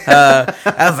 I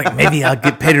was like, maybe I'll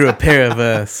get Pedro a pair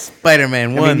of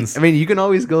Spider-Man ones. I mean, you can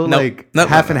always go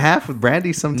half and half with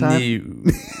Brandy sometime.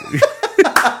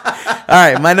 All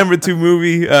right, my number 2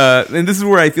 movie, and this is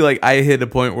where I feel like I hit a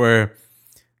point where,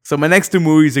 so my next 2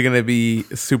 movies are going to be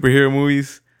superhero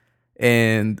movies,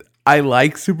 and I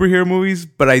like superhero movies,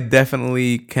 but I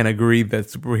definitely can agree that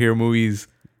superhero movies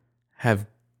have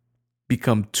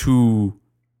become too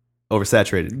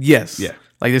oversaturated. Yes. Yeah.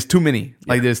 Like there's too many. Yeah.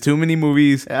 Like there's too many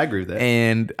movies. Yeah, I agree with that.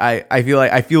 And I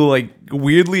feel like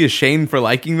weirdly ashamed for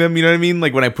liking them. You know what I mean?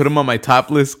 Like when I put them on my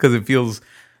top list, because it feels,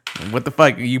 what the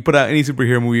fuck? You put out any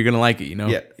superhero movie, you're gonna like it. You know?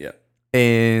 Yeah. Yeah.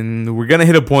 And we're gonna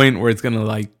hit a point where it's gonna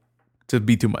like to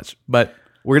be too much. But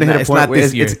we're gonna hit a point.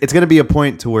 It's gonna be a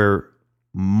point to where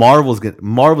Marvel's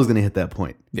gonna hit that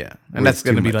point. Yeah, and that's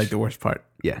gonna be like the worst part.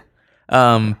 Yeah.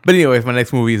 But anyway, my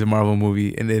next movie is a Marvel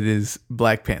movie, and it is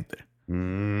Black Panther.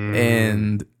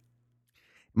 And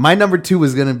my number 2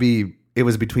 was gonna be, it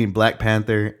was between Black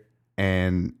Panther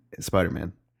and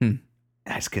Spider-Man.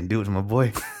 I just couldn't do it, my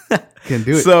boy. Couldn't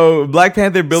do it. So Black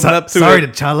Panther built up to sorry,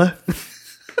 T'Challa.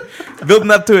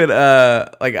 building up to it,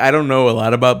 like I don't know a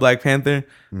lot about Black Panther,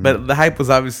 but the hype was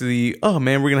obviously, oh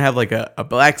man, we're gonna have like a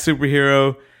black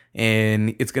superhero,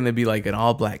 and it's gonna be like an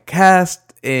all black cast,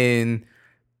 and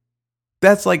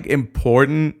that's like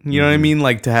important, you know what I mean?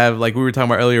 Like to have, like we were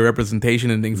talking about earlier, representation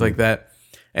and things like that.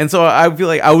 And so I feel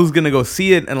like I was gonna go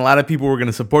see it, and a lot of people were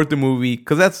gonna support the movie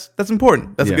because that's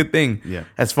important. That's a good thing. Yeah.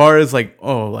 As far as like,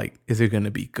 oh, like is it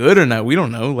gonna be good or not? We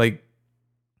don't know. Like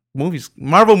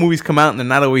Marvel movies come out and they're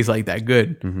not always like that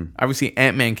good. Obviously,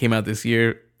 Ant-Man came out this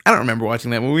year. I don't remember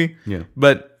watching that movie. Yeah.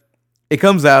 But it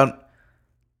comes out.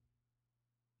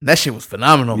 That shit was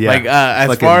phenomenal. Yeah. Like as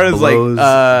Fucking far as like blows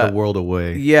the world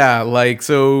away. yeah, like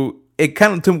so it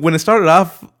kind of when it started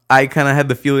off, I kind of had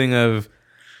the feeling of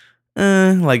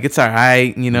like it's all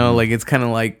right, you know, like it's kind of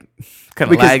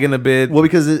lagging a bit. Well,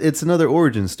 because it's another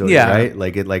origin story, Yeah. right?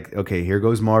 Like okay, here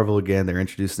goes Marvel again. They're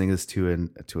introducing us to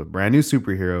a brand new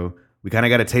superhero. We kind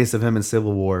of got a taste of him in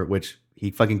Civil War, which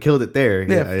he fucking killed it there.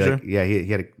 Yeah, for sure.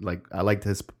 He had I liked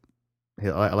his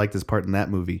part in that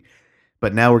movie.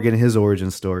 But now we're getting his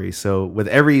origin story. So with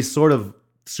every sort of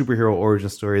superhero origin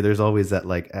story, there's always that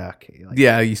okay. Like,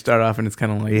 Yeah, you start off and it's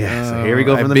kind of like, so here we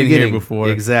go from I've the been beginning. here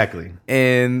before. Exactly.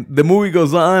 And the movie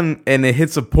goes on and it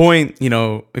hits a point, you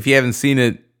know, if you haven't seen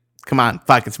it, come on,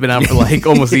 fuck, it's been out for like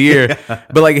almost a year.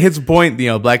 But like it hits a point, you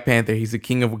know, Black Panther, he's the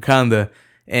king of Wakanda.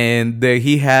 And there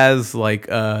he has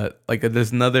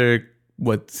there's another,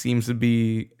 what seems to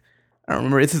be, I don't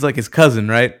remember, it's his cousin,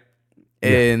 right?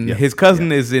 And his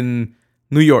cousin is in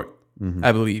New York,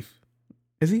 I believe.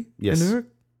 Is he? Yes. In New York?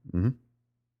 Mm-hmm.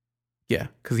 Yeah,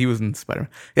 because he was in Spider-Man.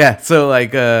 Yeah, so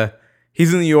like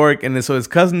he's in New York, and so his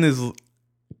cousin is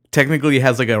technically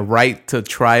has like a right to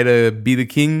try to be the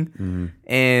king,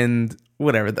 and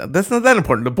whatever. That's not that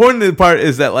important. The important part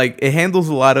is that like it handles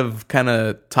a lot of kind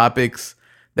of topics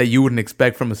that you wouldn't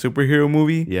expect from a superhero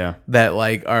movie. Yeah. That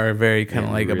like are very kind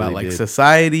of like really about like did.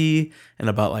 society and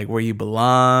about like where you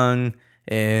belong,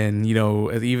 and you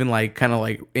know even like kind of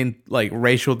like in like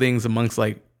racial things amongst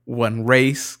like one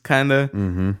race kind of.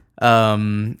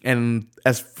 And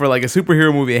as for like a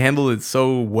superhero movie, it handled it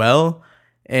so well.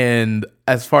 And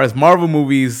as far as Marvel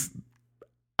movies,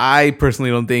 I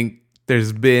personally don't think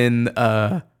there's been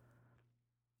a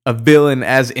villain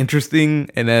as interesting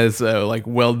and as like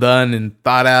well done and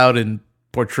thought out and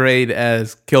portrayed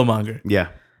as Killmonger. Yeah.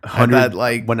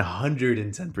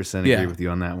 110% agree with you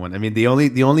on that one. I mean, the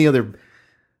only other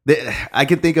I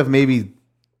can think of maybe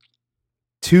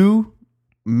 2,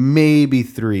 maybe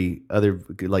 3 other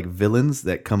like villains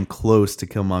that come close to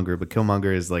Killmonger, but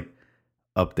Killmonger is like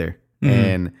up there.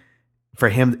 And for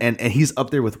him, and he's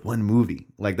up there with one movie.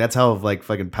 Like that's how like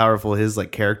fucking powerful his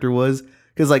like character was.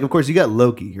 Because like of course you got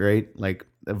Loki, right? Like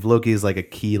Loki is like a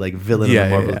key like villain in the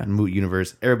Marvel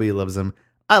universe. Everybody loves him.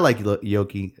 I like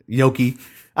Yoki.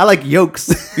 I like Yokes.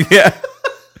 Yeah.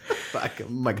 Fuck,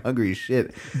 I'm like hungry as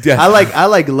shit. Yeah. I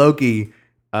like Loki.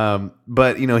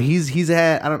 But you know he's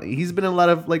been in a lot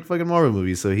of like fucking Marvel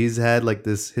movies, so he's had like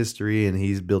this history and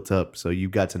he's built up, so you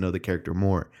got to know the character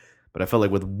more. But I felt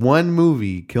like with one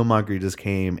movie, Killmonger just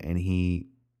came and he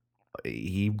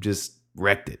just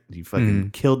wrecked it. He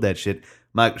fucking killed that shit.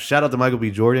 Shout out to Michael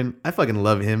B. Jordan. I fucking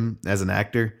love him as an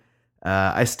actor.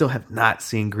 I still have not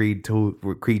seen Creed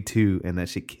 2, and that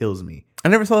shit kills me. I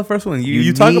never saw the first one.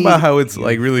 You talk about how it's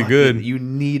like really good. You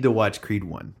need to watch Creed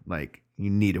 1. Like you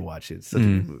need to watch it. It's such a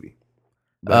good movie.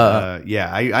 But yeah,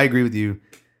 I agree with you.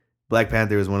 Black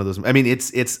Panther is one of those. I mean,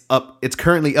 it's up. It's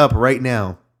currently up right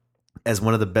now as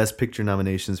one of the best picture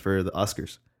nominations for the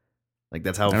Oscars. Like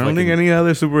that's how. I don't think any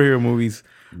other superhero movies.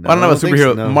 No, I don't know I about don't think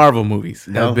superhero so, no. Marvel movies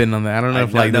No. have been on that. I don't know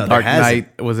if like no, the Dark there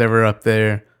hasn't. Knight was ever up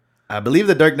there. I believe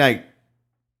the Dark Knight.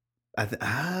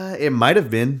 It might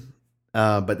have been,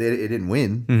 but it didn't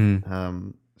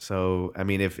win. So I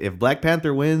mean, if Black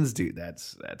Panther wins, dude,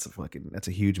 that's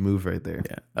a huge move right there.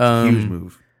 Yeah, huge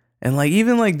move. And like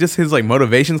even like just his like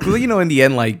motivations, because you know in the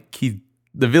end like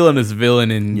the villain is a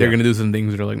villain, and they're gonna do some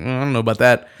things that are like I don't know about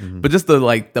that, but just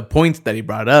the points that he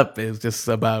brought up is just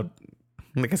about.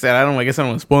 Like I said, I guess I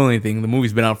don't want to spoil anything. The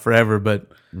movie's been out forever, but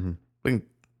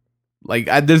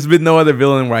there's been no other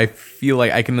villain where I feel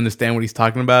like I can understand what he's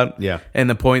talking about. Yeah. And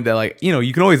the point that like, you know,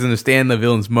 you can always understand the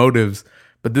villain's motives,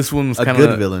 but this one was A kind of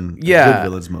good villain. Yeah. A good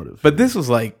villain's motive. But this was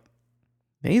like,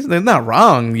 they're not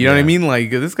wrong. You know what I mean? Like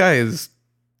this guy is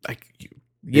like,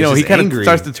 you know, he kind of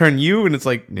starts to turn you, and it's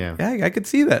like, yeah, I could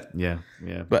see that. Yeah.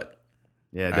 But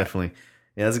yeah, definitely.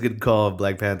 Yeah, that's a good call,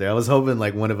 Black Panther. I was hoping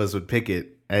like one of us would pick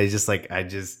it. I guess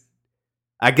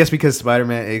because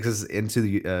Spider-Man, because Into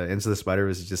the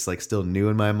Spider-Verse is just like still new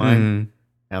in my mind.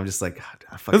 And I'm just like, God,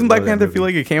 I fucking Doesn't Black love that Panther movie. feel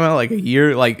like it came out like a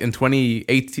year, like in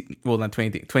 2018? Well, not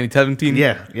 2018, 2017.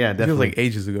 Yeah, It definitely. feels like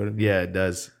ages ago to me. Yeah, it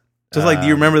does. Just like, do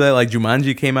you remember that like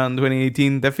Jumanji came out in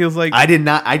 2018? That feels like I did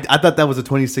not. I thought that was a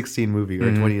 2016 movie or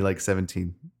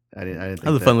 2017. I didn't. Think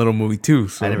that was a fun little movie too.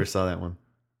 So I never saw that one.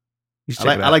 you should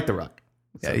check it out. I like The Rock.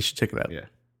 Yeah, So, you should check it out. yeah,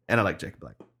 and I like Jack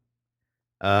Black.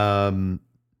 All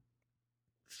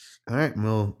right.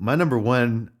 Well, my number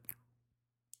one.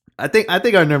 I think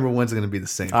our number one's going to be the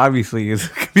same. Obviously, it's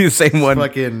gonna be the same one.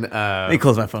 Fucking. Let me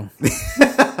close my phone.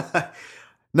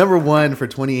 Number one for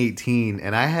 2018,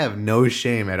 and I have no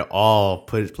shame at all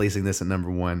placing this at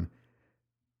number one,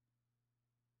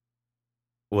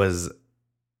 was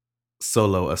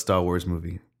Solo, a Star Wars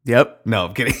movie. Yep. No,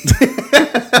 I'm kidding.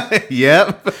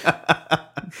 Yep.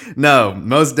 No,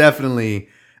 most definitely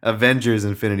Avengers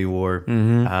Infinity War.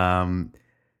 Mm-hmm.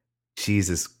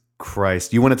 Jesus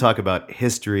Christ. You want to talk about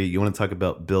history, you want to talk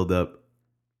about build up.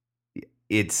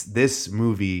 This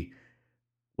movie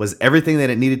was everything that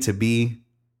it needed to be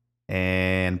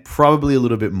and probably a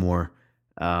little bit more.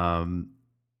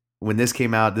 When this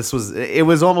came out, it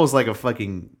was almost like a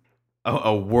fucking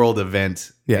a world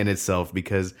event in itself,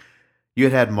 because you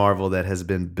had Marvel that has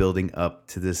been building up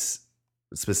to this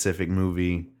specific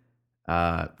movie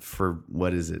for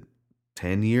what is it,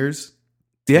 10 years?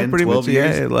 Yeah, 10, pretty 12 much.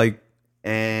 years? Yeah, like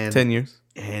And 10 years.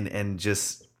 and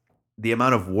just the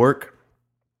amount of work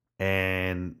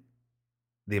and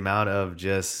the amount of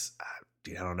just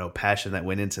I don't know, passion that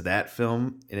went into that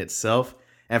film in itself,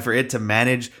 and for it to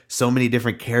manage so many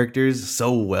different characters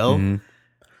so well.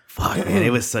 Fuck, man, it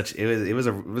was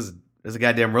a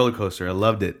goddamn roller coaster. I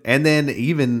loved it. And then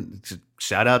even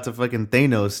shout out to fucking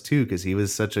Thanos too, because he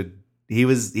was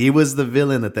the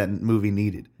villain that movie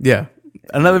needed. Yeah.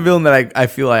 Another villain that I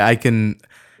feel like I can,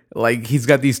 like, he's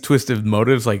got these twisted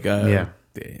motives. Like,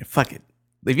 fuck it.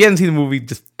 If you haven't seen the movie,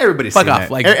 just Everybody's fuck seen off.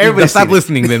 that. Like, Everybody's stop seen it.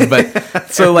 listening then.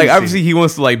 But so, like, obviously he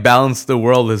wants to like balance the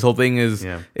world. His whole thing is,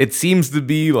 it seems to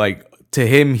be like, to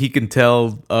him, he can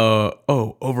tell,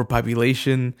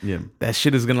 overpopulation. Yeah. That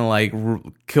shit is gonna like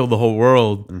kill the whole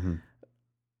world.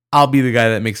 I'll be the guy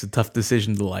that makes a tough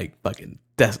decision to like fucking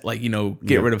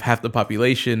get rid of half the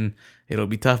population. It'll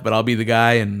be tough, but I'll be the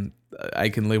guy, and I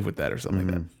can live with that or something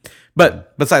like that.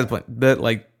 But besides the point, that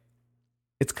like,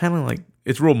 it's kind of like,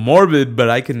 it's real morbid, but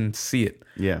I can see it.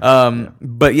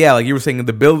 But yeah, like you were saying,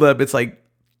 the build up, it's like,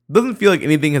 doesn't feel like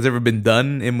anything has ever been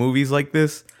done in movies like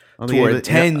this. Toward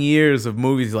 10 years of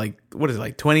movies, like, what is it,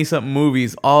 like 20 something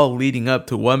movies, all leading up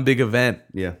to one big event.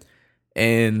 Yeah.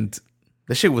 And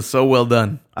the shit was so well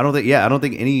done. I don't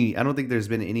think there's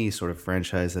been any sort of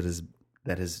franchise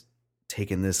that has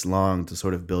taken this long to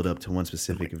sort of build up to one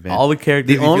specific event. All the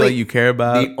characters you feel like you care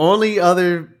about. The only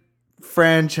other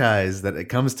franchise that it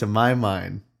comes to my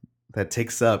mind that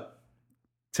takes up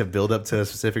to build up to a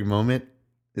specific moment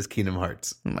is Kingdom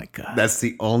Hearts. Oh my God. That's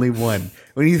the only one.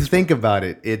 When you think about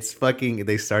it, it's fucking,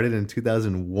 they started in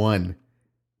 2001.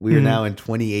 We are now in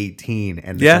 2018,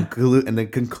 and the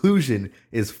conclusion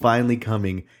is finally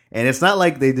coming. And it's not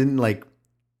like they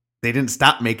didn't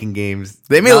stop making games.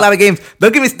 They made a lot of games.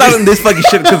 Don't get me started on this fucking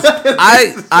shit, because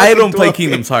I don't play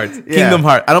Kingdom Hearts.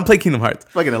 I don't play Kingdom Hearts.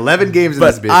 Fucking 11 games in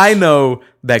but this bitch. I know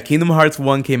that Kingdom Hearts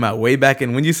 1 came out way back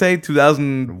in, when you say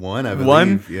 2001, I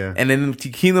believe, yeah. And then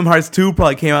Kingdom Hearts 2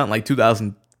 probably came out in like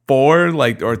 2004,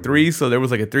 like, or 3. So there was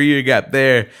like a 3-year gap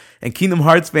there. And Kingdom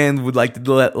Hearts fans would like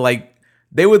to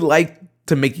they would like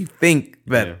to make you think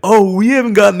that, we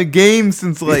haven't gotten a game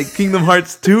since like Kingdom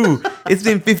Hearts 2. It's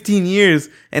been 15 years,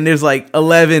 and there's like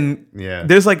 11. Yeah.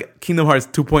 There's like Kingdom Hearts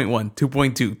 2.1,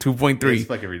 2.2, 2.3, It's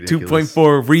fucking ridiculous.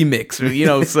 2.4 remix,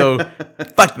 or, so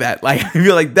fuck that. Like, I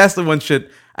feel like that's the one shit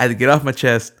I had to get off my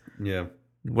chest. Yeah.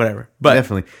 Whatever. But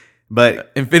definitely. But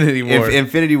Infinity War.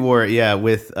 Infinity War, yeah,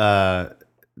 with the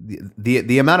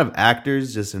amount of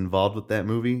actors just involved with that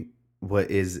movie, I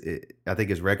think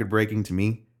is record breaking to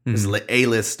me. There's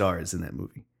A-list stars in that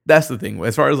movie. That's the thing.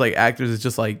 As far as like actors, it's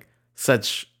just like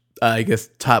such, I guess,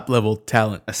 top level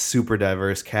talent. A super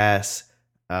diverse cast,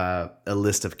 a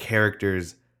list of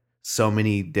characters, so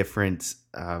many different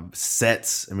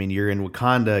sets. I mean, you're in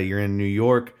Wakanda, you're in New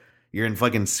York, you're in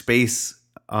fucking space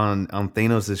on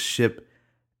Thanos' ship.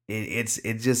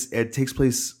 It takes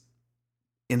place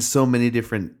in so many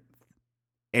different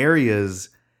areas,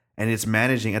 and it's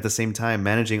at the same time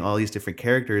managing all these different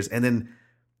characters, and then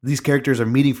these characters are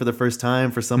meeting for the first time.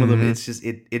 For some of them, it's just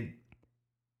it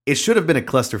should have been a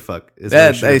clusterfuck.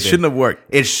 It shouldn't have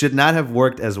worked. It should not have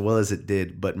worked as well as it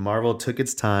did. But Marvel took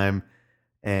its time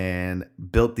and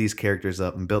built these characters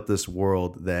up and built this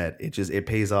world that it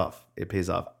pays off. It pays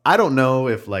off. I don't know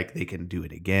if like they can do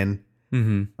it again.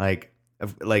 Like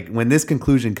like when this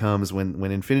conclusion comes,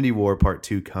 when Infinity War Part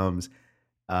 2 comes,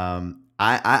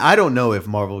 I don't know if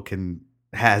Marvel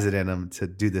has it in them to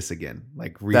do this again,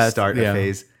 like restart a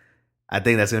phase. I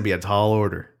think that's going to be a tall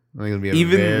order. I think it'll be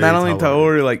even not only tall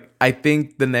order. Like I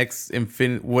think the next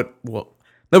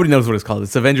nobody knows what it's called.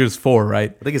 It's Avengers 4,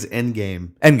 right? I think it's Endgame.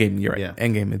 Endgame, you're right. Yeah.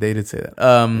 Endgame. They did say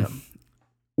that.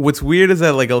 What's weird is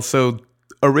that like also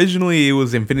originally it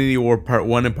was Infinity War Part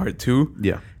 1 and Part 2.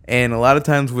 Yeah. And a lot of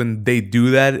times when they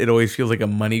do that, it always feels like a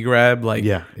money grab. Like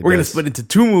we're going to split into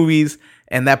 2 movies,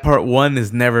 and that Part 1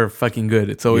 is never fucking good.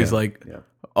 It's always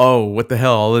oh, what the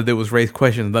hell? All it did was raise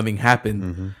questions. Nothing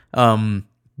happened. Mm-hmm.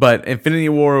 But Infinity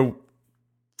War,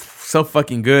 so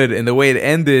fucking good. And the way it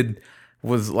ended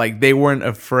was like they weren't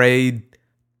afraid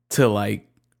to like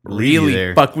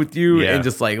really fuck with you and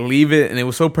just like leave it. And it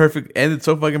was so perfect. Ended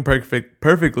so fucking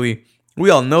perfectly. We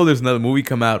all know there's another movie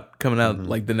coming out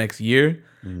like the next year.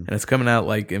 And it's coming out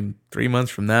like in 3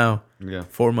 months from now. Yeah.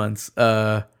 4 months.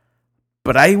 But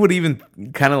I would even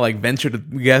kind of like venture to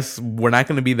guess we're not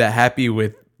going to be that happy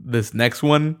with this next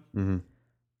one. Mm-hmm.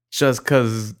 Just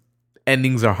because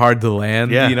endings are hard to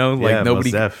land, you know? Like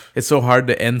nobody, it's so hard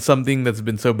to end something that's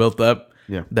been so built up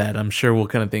that I'm sure we'll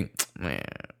kind of think, man.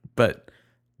 But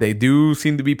they do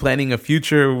seem to be planning a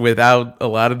future without a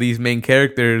lot of these main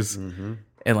characters. Mm-hmm.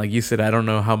 And like you said, I don't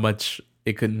know how much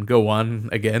it can go on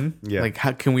again. Yeah. Like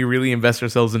how can we really invest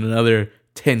ourselves in another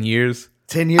 10 years?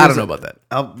 10 years? I don't know about that.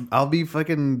 I'll be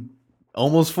fucking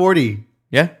almost 40.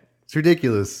 Yeah. It's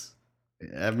ridiculous.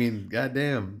 I mean,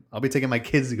 goddamn. I'll be taking my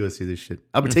kids to go see this shit.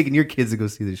 I'll be taking your kids to go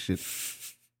see this shit.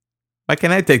 Why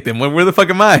can't I take them? Where the fuck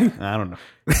am I? I don't know.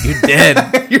 You're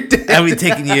dead. You're dead. I'll be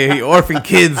taking your orphan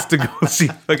kids to go see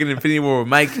fucking Infinity War with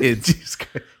my kids.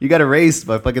 You got erased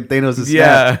by fucking Thanos'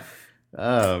 staff.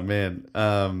 Oh, man.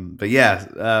 But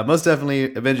yeah, most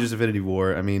definitely Avengers Infinity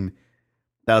War. I mean,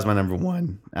 that was my number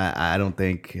one. I don't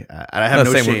think... I have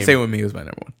no shame. Same with me. It was my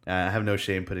number one. I have no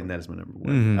shame putting that as my number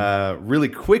one. Mm-hmm. Really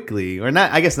quickly, or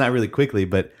not, I guess not really quickly,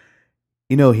 but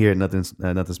you know, here at Nothing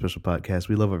Special Podcast,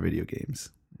 we love our video games.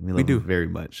 We do very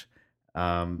much.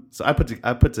 So I put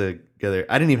together...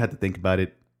 I didn't even have to think about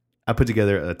it. I put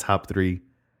together a top 3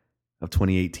 of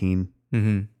 2018.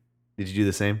 Mm-hmm. Did you do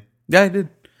the same? Yeah, I did.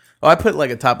 Oh, I put like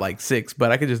a top like 6,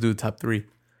 but I could just do a top 3.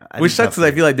 Which sucks because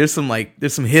I feel like there's some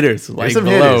hitters like some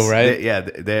below, hitters.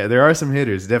 Right? There are some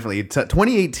hitters, definitely.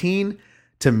 2018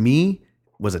 to me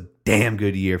was a damn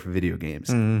good year for video games.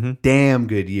 Mm-hmm. Damn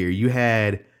good year. You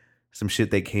had some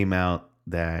shit that came out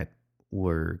that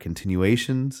were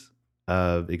continuations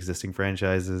of existing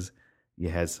franchises. You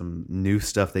had some new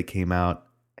stuff that came out,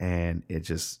 and it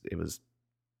was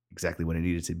exactly what it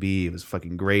needed to be. It was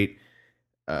fucking great.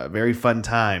 Very fun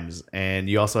times. And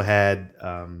you also had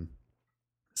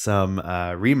some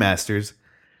remasters.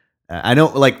 I know,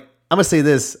 like, I'm gonna say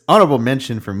this honorable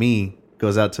mention for me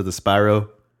goes out to the Spyro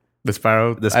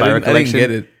collection. I didn't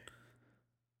get it.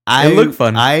 It looked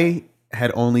fun. I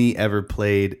had only ever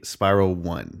played Spyro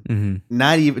 1,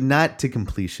 not to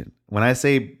completion. When I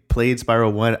say played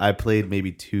Spyro 1, I played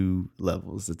maybe 2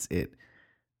 levels. That's it.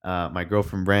 My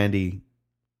girlfriend Brandy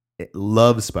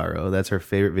loves Spyro. That's her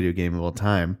favorite video game of all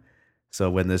time.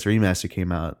 So when this remaster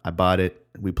came out, I bought it.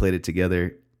 We played it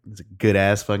together. It's a good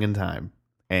ass fucking time.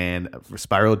 And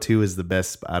Spyro 2 is the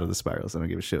best out of the Spyros. I don't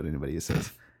give a shit what anybody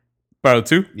says. Spyro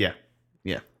 2? Yeah.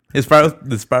 Did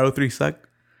Spyro 3 suck?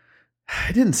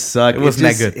 It didn't suck. It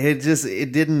wasn't that good.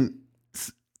 It didn't,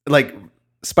 like,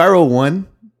 Spyro 1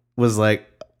 was like,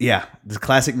 yeah, this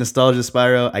classic nostalgia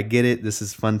Spyro. I get it. This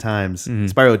is fun times. Mm-hmm.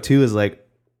 Spyro 2 is like,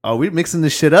 oh, we're mixing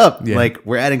this shit up. Yeah. Like,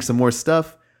 we're adding some more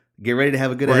stuff. Get ready to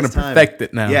have a good ass time. We're going to perfect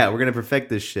it now. Yeah, we're going to perfect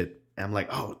this shit. And I'm like,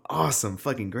 oh, awesome.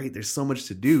 Fucking great. There's so much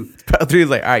to do. Spyro 3 is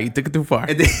like, all right, you took it too far.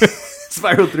 And then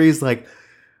Spyro 3 is like,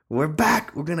 we're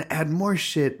back. We're going to add more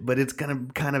shit, but it's going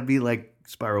to kind of be like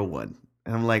Spyro 1.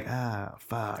 And I'm like,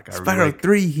 fuck. Spyro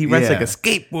 3, he rides like a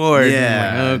skateboard.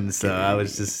 Yeah. And okay. So I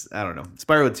was just, I don't know.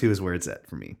 Spyro 2 is where it's at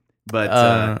for me. But,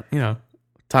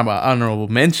 talking about honorable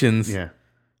mentions. Yeah.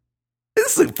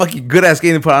 This is a fucking good ass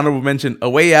game to put honorable mention. A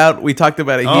Way Out, we talked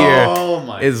about it here. Oh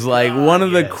my is like one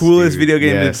of the coolest video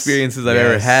game experiences I've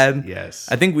ever had. Yes.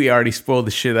 I think we already spoiled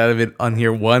the shit out of it on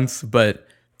here once, but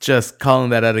just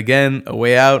calling that out again. A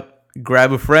Way Out,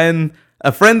 grab a friend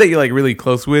that you're like really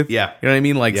close with. Yeah. You know what I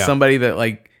mean? Like somebody that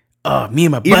like, me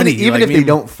and my buddy. Even if they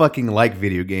don't fucking like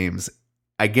video games,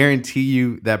 I guarantee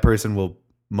you that person will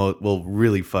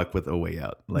really fuck with A Way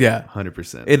Out. Like,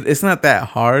 100%. It's not that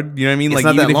hard. You know what I mean? Like,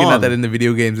 even if you're not that into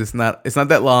video games, it's not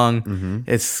that long.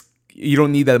 Mm-hmm. You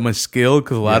don't need that much skill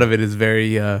because a lot of it is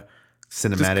very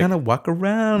cinematic. Just kind of walk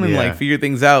around and like figure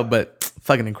things out, but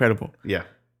fucking incredible. Yeah.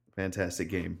 Fantastic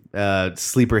game.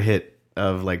 Sleeper hit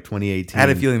of like 2018. I had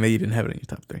a feeling that you didn't have it in your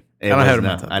top 3. I don't have it in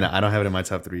my top 3. I don't have it in my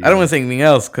top 3. I don't want to say anything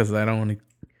else because I don't want to.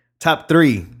 Top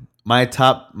 3. My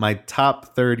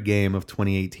top third game of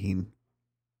 2018.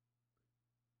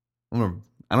 I don't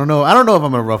know if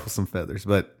I'm gonna ruffle some feathers,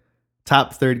 but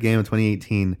top third game of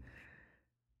 2018.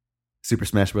 Super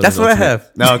Smash Brothers. That's what Ultimate. I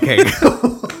have. No, okay.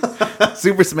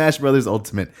 Super Smash Brothers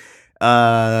Ultimate.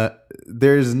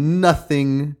 There's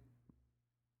nothing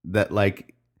that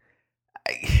like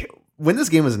when this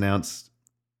game was announced,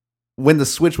 when the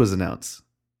Switch was announced,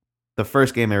 the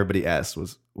first game everybody asked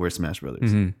was where's Smash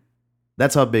Brothers. Mm-hmm.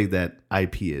 That's how big that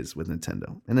IP is with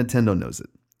Nintendo, and Nintendo knows it.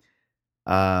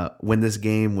 When this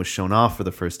game was shown off for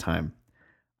the first time,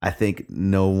 I think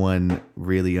no one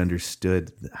really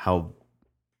understood how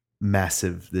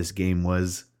massive this game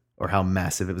was or how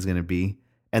massive it was going to be,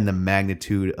 and the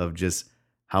magnitude of just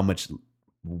how much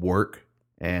work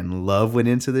and love went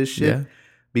into this shit. Yeah.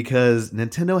 Because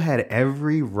Nintendo had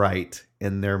every right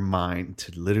in their mind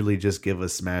to literally just give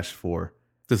us Smash 4.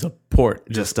 Just a port.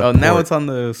 Just a port. Now port. it's on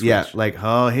the Switch. Yeah, like,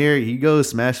 oh, here you go,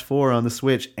 Smash 4 on the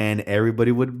Switch, and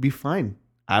everybody would be fine.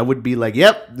 I would be like,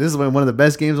 yep, this is one of the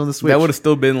best games on the Switch. That would have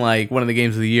still been like one of the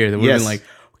games of the year. That would have Yes. been like,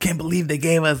 can't believe they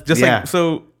gave us. Just Yeah. like,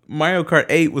 so Mario Kart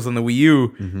 8 was on the Wii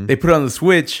U. They put it on the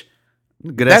Switch.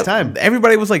 Good ass time.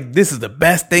 Everybody was like, this is the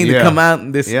best thing to Yeah. come out.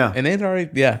 And this, Yeah. and it already,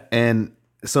 yeah. And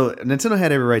so Nintendo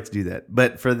had every right to do that.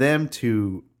 But for them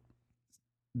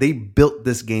they built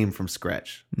this game from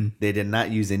scratch. They did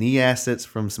not use any assets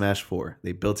from Smash 4.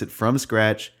 They built it from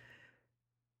scratch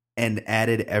and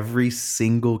added every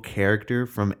single character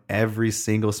from every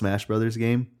single Smash Brothers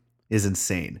game is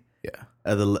insane.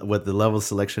 Yeah. With the level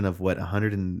selection of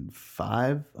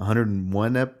 105,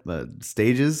 101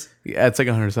 stages. Yeah, it's like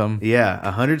 100 something. Yeah,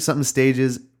 100 something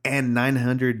stages and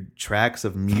 900 tracks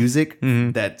of music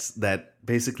that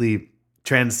basically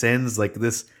transcends like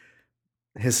this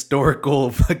historical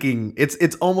fucking.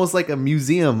 It's almost like a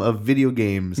museum of video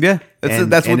games. Yeah,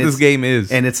 that's what this game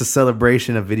is. And it's a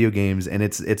celebration of video games, and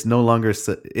it's no longer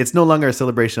a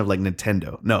celebration of like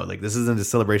Nintendo. No, like this is a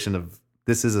celebration of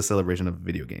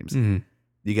video games.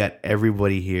 You got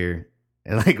everybody here,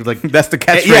 and like that's the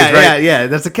catchphrase, right? Yeah.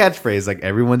 That's a catchphrase. Like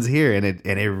everyone's here, and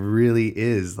it really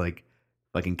is like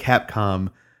fucking Capcom,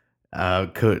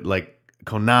 like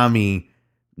Konami,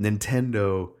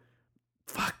 Nintendo.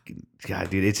 Fucking God,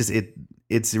 dude! It's just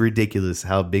it's ridiculous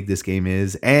how big this game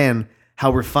is and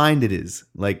how refined it is.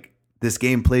 Like this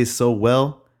game plays so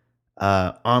well.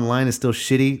 Online is still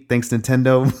shitty, thanks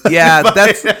Nintendo. Yeah,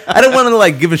 that's. I don't want to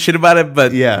like give a shit about it,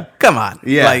 but yeah, come on,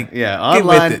 yeah, like yeah.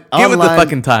 Online, get with the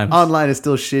fucking times. Online is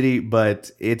still shitty,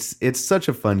 but it's such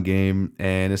a fun game,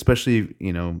 and especially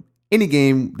any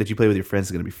game that you play with your friends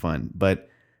is gonna be fun. But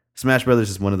Smash Brothers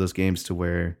is one of those games to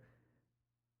where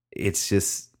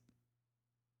it's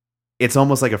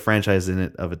almost like a franchise in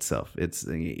it of itself.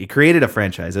 It created a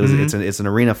franchise. It's an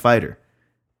arena fighter,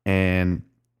 and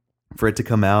for it to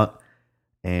come out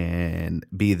and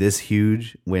be this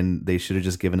huge when they should have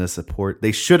just given us support.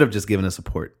 They should have just given us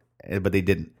support, but they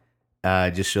didn't.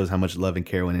 It just shows how much love and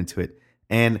care went into it.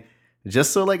 And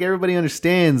just so like everybody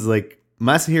understands, like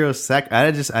Masahiro Sakurai,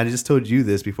 I just told you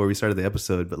this before we started the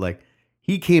episode, but like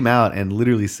he came out and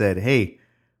literally said, "Hey,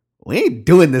 we ain't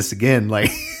doing this again."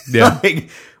 Like, yeah. like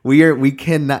we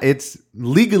cannot. It's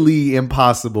legally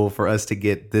impossible for us to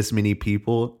get this many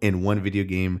people in one video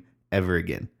game ever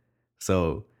again.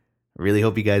 So I really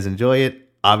hope you guys enjoy it.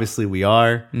 Obviously we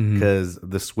are, because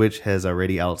the Switch has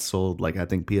already outsold like I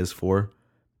think PS4,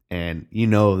 and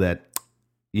like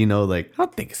I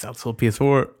don't think it's outsold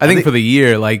PS4. I think for the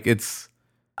year, like it's.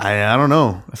 I don't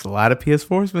know. That's a lot of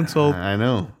PS4s been sold. I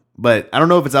know, but I don't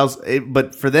know if it's out.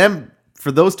 But for them,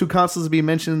 for those two consoles to be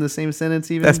mentioned in the same sentence,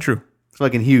 even that's true. It's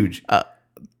fucking huge.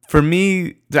 For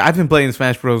me, I've been playing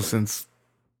Smash Bros. Since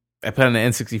I played on the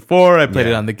N64. I played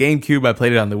it on the GameCube. I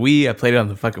played it on the Wii. I played it on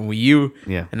the fucking Wii U.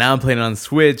 Yeah. And now I'm playing it on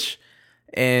Switch.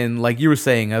 And like you were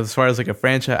saying, as far as like a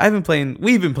franchise,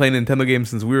 we've been playing Nintendo games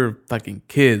since we were fucking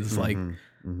kids. Like,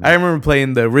 I remember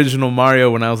playing the original Mario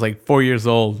when I was like 4 years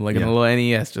old, like on a little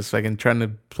NES, just fucking trying to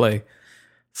play.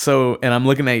 So, and I'm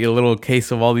looking at your little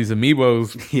case of all these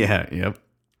amiibos. Yeah. Yep.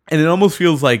 And it almost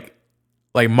feels like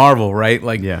Marvel, right?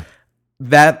 Like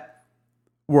that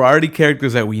were already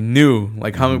characters that we knew,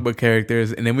 like comic book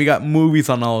characters, and then we got movies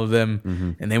on all of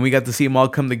them, and then we got to see them all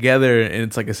come together, and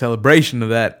it's like a celebration of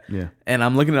that. Yeah. And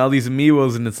I'm looking at all these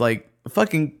amiibos, and it's like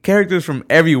fucking characters from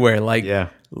everywhere. Like,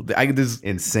 there's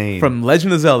insane from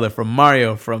Legend of Zelda, from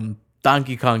Mario, from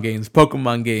Donkey Kong games,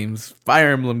 Pokemon games,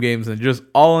 Fire Emblem games, and just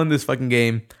all in this fucking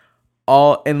game.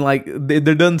 All and like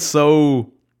they're done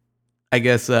so, I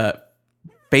guess,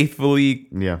 faithfully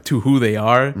to who they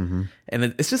are. Mm-hmm. And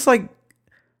it's just like,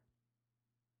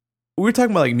 we were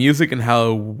talking about like music and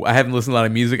how I haven't listened to a lot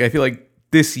of music. I feel like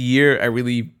this year I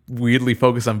really weirdly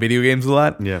focus on video games a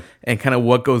lot. Yeah. And kind of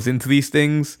what goes into these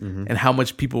things and how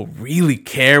much people really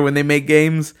care when they make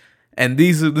games. And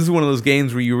this is one of those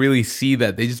games where you really see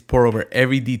that they just pour over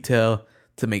every detail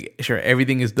to make sure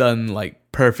everything is done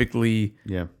like perfectly.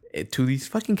 Yeah. To these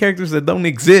fucking characters that don't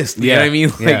exist. You know what I mean?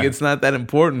 Like it's not that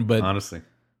important, but honestly,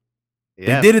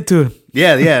 they did it to him.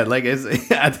 Yeah. Like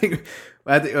I think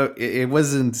it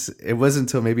wasn't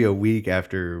until maybe a week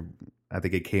after I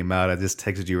think it came out. I just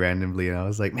texted you randomly, and I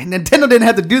was like, "Man, Nintendo didn't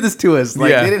have to do this to us.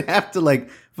 Like they didn't have to like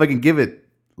fucking give it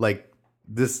like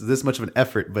this much of an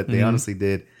effort, but they honestly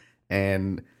did."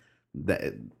 And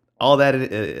all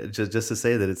that just to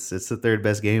say that it's the third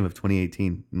best game of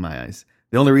 2018 in my eyes.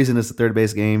 The only reason it's the third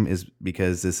best game is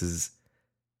because this is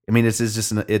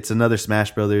it's another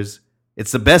Smash Brothers.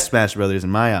 It's the best Smash Brothers in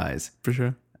my eyes, For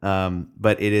sure.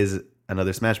 but it is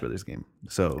another Smash Brothers game.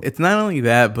 So It's not only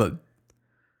that, but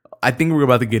I think we're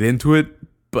about to get into it.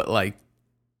 But like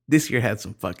this year had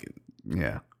some fucking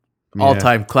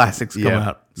all-time classics come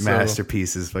out. So,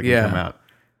 masterpieces fucking come out.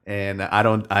 And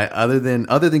other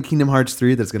than Kingdom Hearts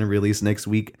 3 that's going to release next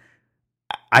week,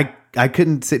 I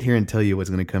couldn't sit here and tell you what's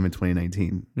going to come in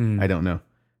 2019. I don't know.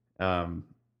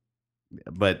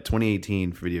 But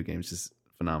 2018 for video games is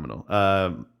phenomenal.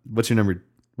 What's your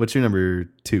number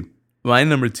 2? My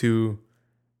number 2,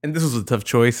 and this was a tough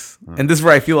choice. And this is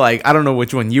where I feel like I don't know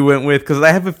which one you went with, because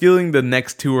I have a feeling the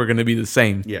next two are going to be the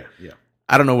same. Yeah.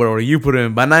 I don't know what order you put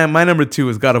in, but my number 2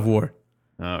 is God of War.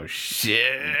 Oh shit!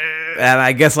 And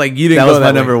I guess like you didn't that go was my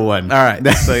that number way. 1. All right,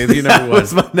 so it's your number 1. That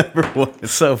was my number 1.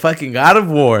 So fucking God of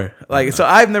War. Like, so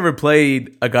I've never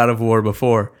played a God of War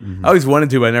before. I always wanted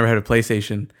to, but I never had a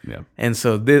PlayStation. Yeah. And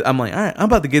so I'm like, all right, I'm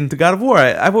about to get into God of War.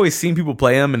 I've always seen people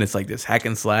play them, and it's like this hack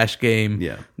and slash game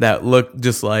that looked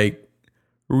just like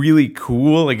really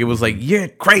cool. Like it was like, yeah,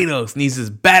 Kratos, and he's this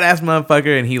badass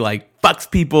motherfucker, and he like fucks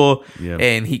people,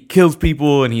 and he kills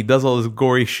people, and he does all this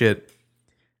gory shit.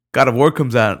 God of War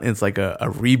comes out, and it's like a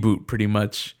reboot, pretty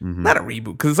much. Not a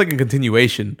reboot, because it's like a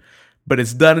continuation, but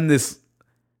it's done in this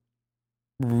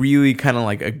really kind of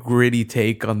like a gritty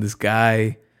take on this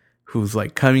guy who's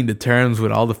like coming to terms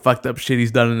with all the fucked up shit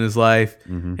he's done in his life.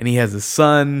 And he has a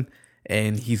son,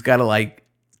 and he's got to like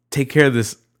take care of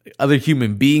this other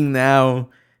human being now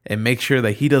and make sure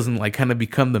that he doesn't like kind of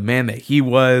become the man that he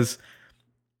was.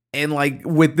 And like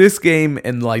with this game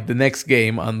and like the next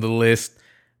game on the list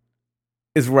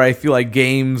is where I feel like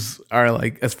games are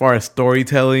like, as far as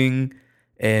storytelling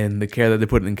and the care that they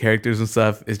put in characters and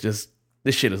stuff, is just,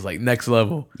 this shit is like next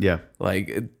level. Yeah.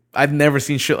 Like I've never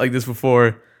seen shit like this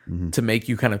before to make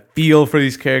you kind of feel for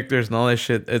these characters and all that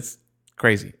shit. It's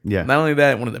crazy. Yeah. Not only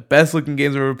that, one of the best looking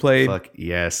games I've ever played. Fuck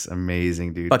yes.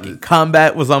 Amazing, dude. Fucking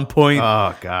combat was on point.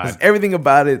 Oh god. Just everything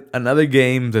about it. Another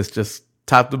game that's just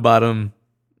top to bottom.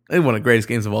 It's one of the greatest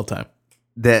games of all time.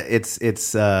 That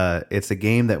it's a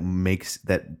game that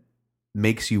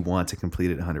makes you want to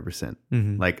complete it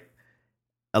 100%. Like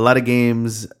a lot of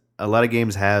games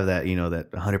have that, you know,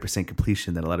 that 100%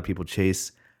 completion that a lot of people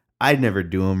chase. I'd never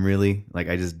do them really. Like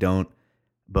I just don't.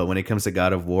 But when it comes to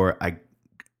God of War,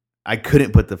 I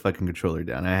couldn't put the fucking controller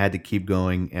down. I had to keep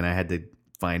going, and I had to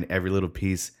find every little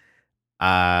piece.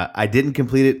 I didn't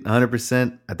complete it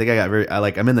 100%. I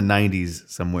think I'm in the 90s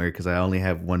somewhere because I only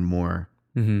have one more.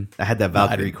 I had that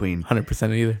Valkyrie Queen.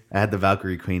 100% either. I had the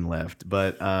Valkyrie Queen left.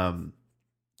 But,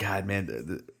 God,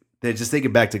 man, just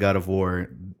thinking back to God of War,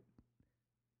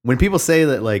 when people say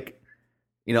that, like,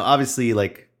 you know, obviously,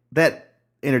 like, that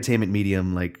entertainment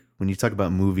medium, like, when you talk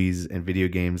about movies and video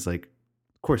games, like,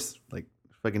 of course, like,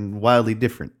 fucking wildly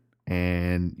different.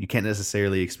 And you can't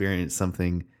necessarily experience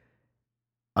something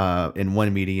in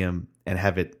one medium and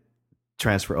have it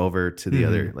transfer over to the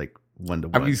other, like,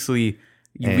 one-to-one. Obviously,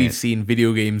 we've seen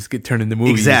video games get turned into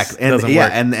movies. Exactly.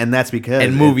 And that's because...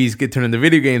 And movies get turned into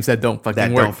video games that don't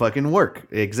fucking work.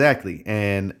 Exactly.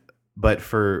 But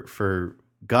for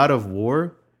God of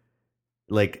War,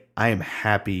 like, I am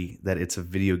happy that it's a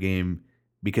video game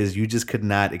because you just could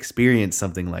not experience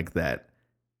something like that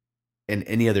in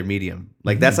any other medium.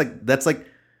 Like, that's like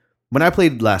when I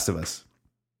played Last of Us,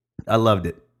 I loved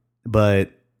it,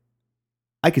 but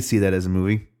I could see that as a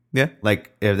movie. Yeah.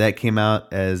 Like, if that came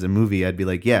out as a movie, I'd be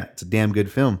like, yeah, it's a damn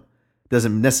good film.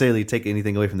 Doesn't necessarily take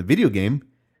anything away from the video game,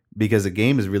 because the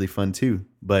game is really fun too.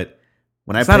 But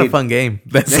when it's not a fun game.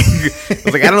 That's I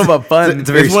was like, I don't know about fun.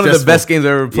 It's one of the best games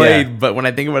I've ever played. Yeah. But when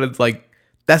I think about it, it's like,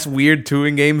 that's weird too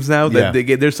in games now. That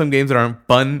there's some games that aren't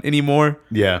fun anymore.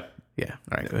 Yeah. Yeah.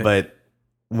 All right. But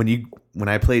when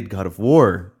I played God of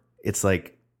War, it's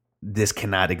like this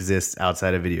cannot exist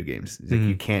outside of video games. Like,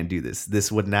 you can't do this.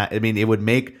 This would not. I mean, it would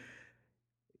make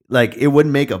it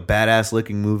wouldn't make a badass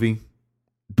looking movie,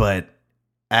 but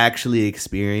actually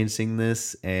experiencing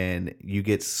this and you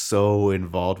get so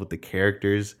involved with the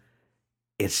characters,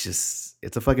 it's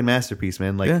a fucking masterpiece,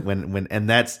 man. Like when and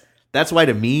that's why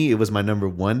to me it was my number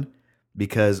one,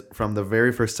 because from the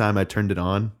very first time I turned it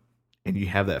on and you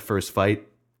have that first fight,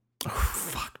 oh,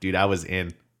 fuck, dude, I was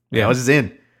in. Yeah, I was just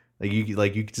in.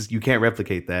 You can't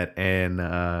replicate that.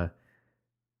 And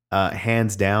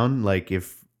hands down, like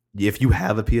if you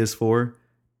have a PS4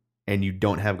 and you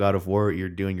don't have God of War, you're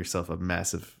doing yourself a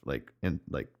massive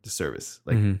disservice.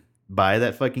 Like buy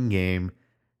that fucking game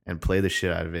and play the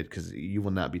shit out of it, because you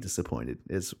will not be disappointed.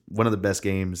 It's one of the best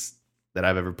games that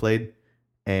I've ever played,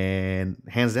 and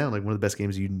hands down, like one of the best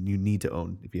games you need to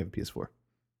own if you have a PS4.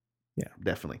 Yeah,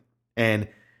 definitely. And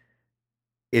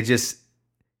it just,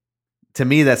 to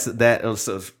me, that's that.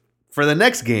 So for the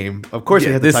next game, of course,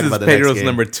 we have to talk about the next game. This is Pedro's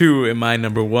number 2 and my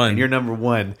number 1. And your number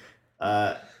 1.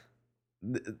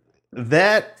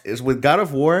 That is with God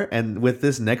of War, and with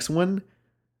this next one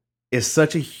is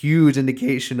such a huge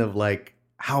indication of like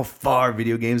how far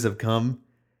video games have come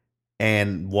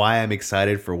and why I'm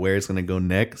excited for where it's going to go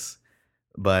next.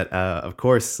 But of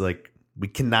course, like, we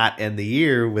cannot end the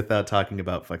year without talking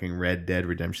about fucking Red Dead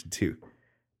Redemption 2.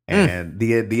 And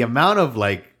the amount of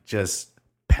like just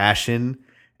passion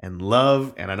and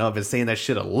love, and I know I've been saying that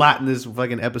shit a lot in this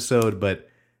fucking episode, but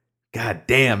god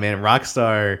damn, man,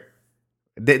 Rockstar,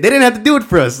 they didn't have to do it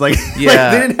for us. Like, like,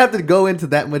 they didn't have to go into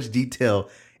that much detail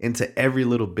into every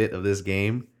little bit of this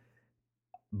game,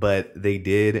 but they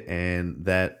did, and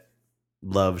that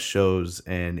love shows,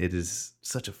 and it is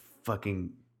such a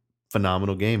fucking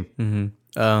phenomenal game.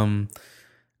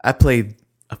 I played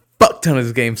a fuck ton of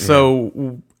this game.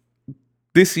 So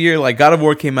this year, like, God of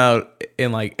War came out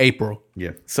in like April.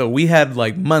 Yeah. So we had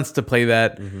like months to play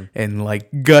that and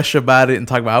like gush about it and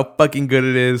talk about how fucking good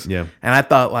it is. Yeah. And I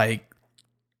thought, like,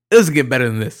 it doesn't get better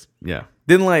than this. Yeah.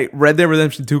 Then like Red Dead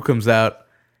Redemption 2 comes out,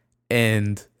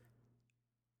 and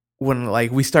when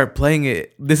like we start playing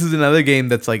it, this is another game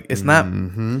that's like, it's not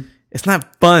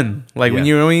fun. Like, when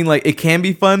you know what I mean, like, it can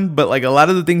be fun, but like a lot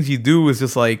of the things you do is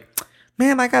just like,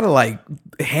 man, I gotta like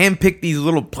hand pick these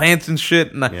little plants and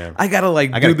shit, and I gotta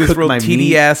like do this real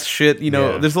tedious ass shit. You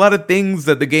know, there's a lot of things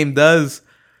that the game does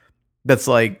that's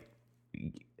like,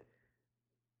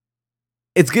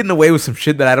 it's getting away with some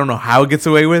shit that I don't know how it gets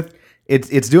away with.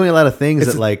 It's doing a lot of things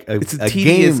that like a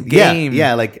game.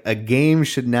 Yeah, like a game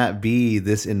should not be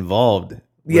this involved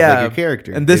with like your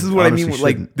character. And this is what I mean with,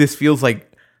 like, this feels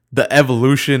like the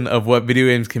evolution of what video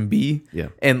games can be. Yeah.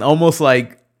 And almost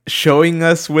like showing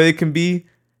us where it can be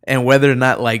and whether or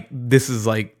not like this is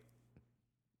like,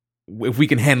 if we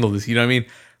can handle this, you know what I mean?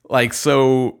 Like,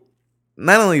 so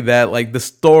not only that, like, the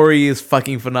story is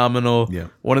fucking phenomenal. Yeah.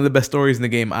 One of the best stories in the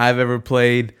game I've ever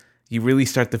played. You really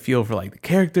start to feel for like the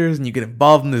characters, and you get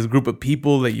involved in this group of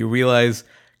people that you realize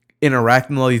interact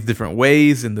in all these different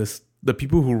ways. And the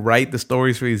people who write the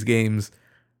stories for these games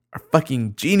are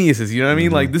fucking geniuses. You know what I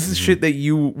mean? Like, this is shit that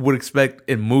you would expect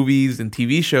in movies and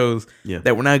TV shows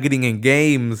that we're not getting in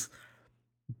games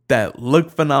that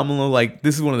look phenomenal. Like,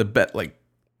 this is one of the best, like,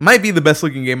 might be the best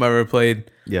looking game I've ever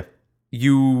played. Yeah.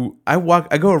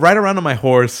 I go right around on my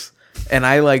horse, and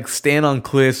I like stand on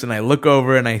cliffs, and I look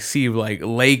over and I see like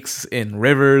lakes and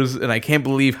rivers, and I can't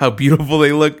believe how beautiful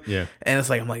they look. Yeah. And it's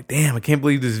like, I'm like, damn, I can't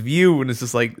believe this view. And it's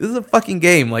just like, this is a fucking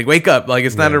game. Like, wake up. Like,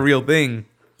 it's not a real thing.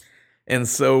 And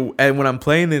so, and when I'm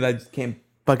playing it, I just can't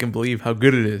fucking believe how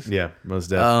good it is. Yeah, most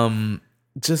definitely.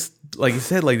 Just like you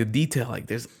said, like the detail, like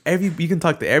you can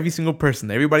talk to every single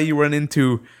person, everybody you run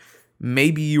into.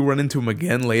 Maybe you run into them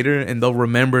again later, and they'll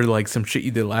remember like some shit you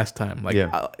did last time. Like,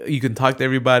 you can talk to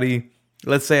everybody.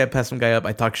 Let's say I pass some guy up,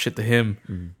 I talk shit to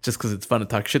him just because it's fun to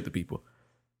talk shit to people.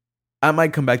 I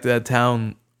might come back to that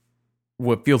town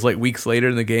what feels like weeks later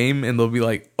in the game, and they'll be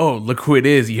like, "Oh, look who it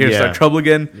is! You hear Start Trouble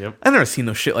again?" Yep. I've never seen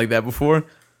no shit like that before.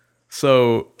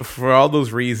 So for all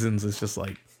those reasons, it's just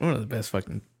like one of the best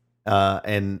fucking.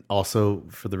 And also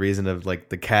for the reason of like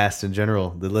the cast in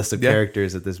general, the list of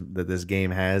characters that this game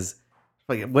has.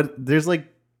 Like, there's like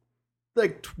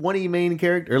 20 main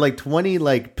characters, or like 20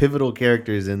 like pivotal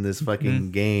characters in this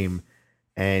fucking game,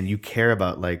 and you care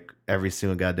about like every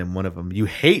single goddamn one of them. You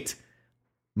hate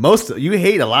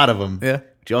a lot of them,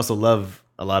 but you also love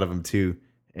a lot of them too,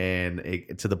 and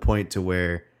to the point to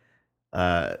where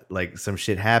like some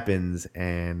shit happens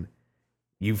and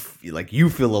you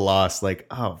feel a loss, like,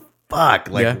 oh fuck,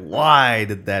 like why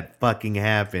did that fucking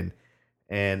happen?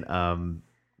 And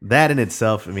that in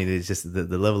itself, I mean, it's just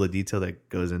the level of detail that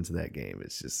goes into that game.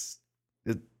 It's just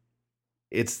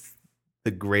it's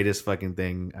the greatest fucking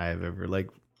thing I've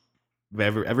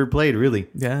ever played. Really,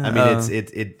 Yeah. I mean,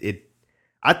 it.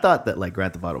 I thought that like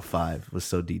Grand Theft Auto 5 was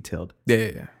so detailed,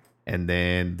 Yeah. and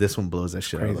then this one blows that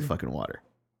shit out of the fucking water.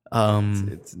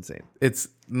 It's insane. It's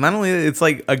not only it's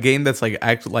like a game that's like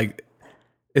actually like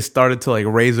it started to like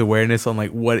raise awareness on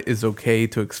like what is okay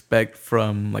to expect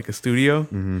from like a studio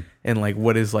and like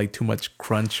what is like too much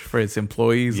crunch for its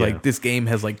employees. Yeah. Like this game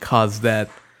has like caused that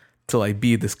to like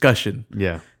be a discussion.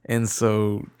 Yeah, And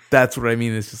so that's what I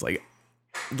mean. It's just like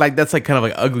that's like kind of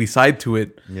like ugly side to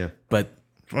it. yeah, But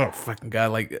oh fucking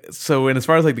god, like so. And as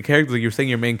far as like the characters, like you're saying,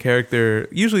 your main character.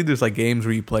 Usually, there's like games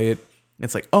where you play it.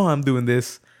 It's like, oh, I'm doing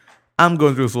this. I'm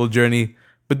going through this little journey.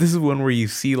 But this is one where you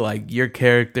see like your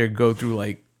character go through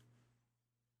like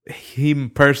him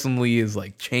personally is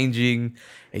like changing,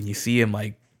 and you see him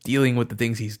like dealing with the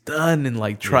things he's done and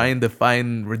like trying to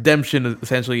find redemption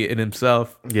essentially in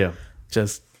himself. yeah.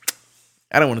 Just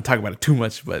I don't want to talk about it too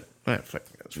much, but it's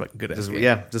fucking good.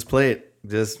 Just play it.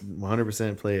 Just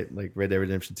 100% play it. Like Red Dead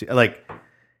Redemption 2. Like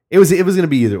it was gonna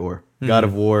be either or God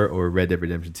of War or Red Dead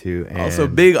Redemption 2. And Also,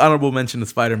 big honorable mention to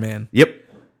Spider-Man. Yep.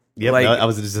 Like- I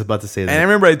was just about to say that. And I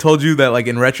remember I told you that, like,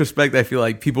 in retrospect, I feel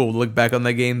like people will look back on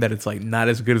that game that it's, like, not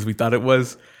as good as we thought it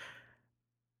was.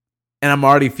 And I'm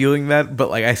already feeling that, but,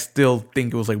 like, I still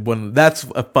think it was, like, that's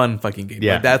a fun fucking game.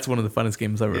 Yeah. Like, that's one of the funnest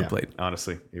games I've ever Yeah, played.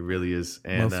 honestly, it really is.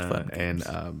 And Most fun games.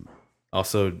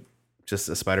 also just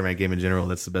a Spider-Man game in general.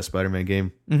 That's the best Spider-Man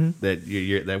game Mm-hmm.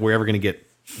 that that we're ever gonna get.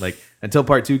 Like until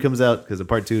part 2 comes out, because the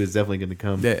part 2 is definitely gonna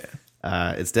come.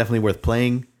 Yeah. It's definitely worth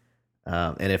playing,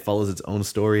 and it follows its own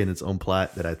story and its own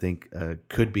plot that I think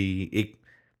could be it.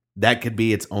 That could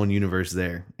be its own universe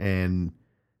there, and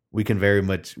we can very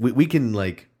much we can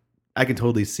like I can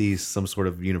totally see some sort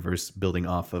of universe building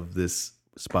off of this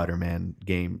Spider-Man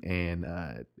game, and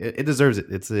it deserves it.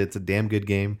 It's a damn good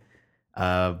game,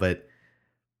 but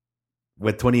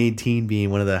with 2018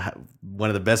 being one of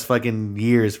the best fucking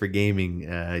years for gaming,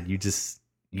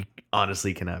 you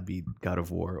honestly cannot beat God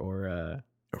of War or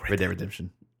Red Dead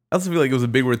Redemption. I also feel like it was a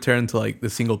big return to, like, the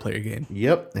single-player game.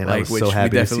 Yep, and Like, I was which so we happy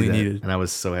to see definitely that. needed. And I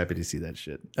was so happy to see that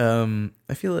shit.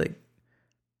 I feel like,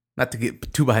 not to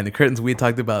get too behind the curtains, we had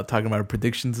talking about our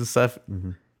predictions and stuff.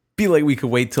 Feel like we could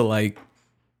wait till, like,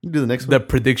 You do the next the one.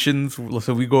 predictions.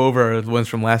 So we go over the ones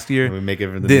from last year. And we make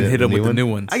it from the Then new- hit them with the one. new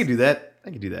ones. I can do that. I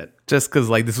can do that. Just because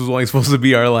like this was only supposed to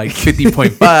be our like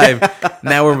 50.5.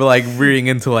 Now we're like rearing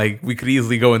into like we could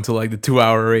easily go into like the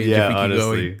 2-hour range Yeah, if we keep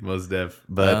honestly, going. most def.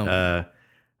 But all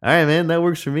right, man, that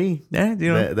works for me. Yeah,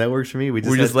 you know, That works for me. we're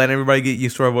just letting everybody get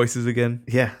used to our voices again.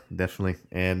 Yeah, definitely.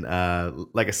 And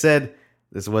like I said,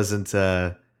 this wasn't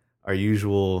our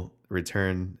usual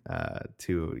return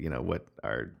to what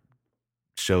our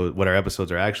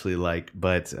episodes are actually like,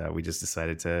 but we just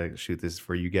decided to shoot this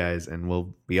for you guys, and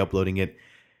we'll be uploading it.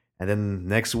 And then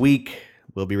next week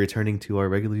we'll be returning to our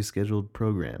regularly scheduled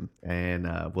program, and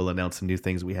we'll announce some new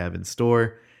things we have in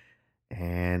store,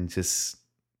 and just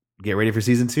get ready for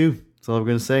season 2. That's all we're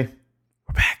gonna say.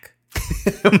 We're back.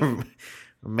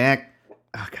 Mac.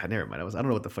 Oh god, never mind. I don't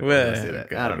know what the fuck I was gonna say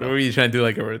that. I don't What know. were you trying to do?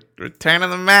 Like a return of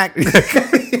the Mac?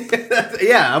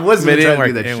 Yeah, I wasn't But it trying to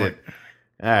do didn't that work. shit.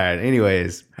 All right.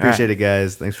 Anyways, appreciate it,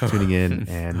 guys. Thanks for tuning in,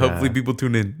 and Hopefully people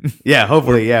tune in. yeah,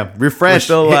 hopefully, yeah. Refresh. We're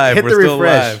still live. Hit We're the still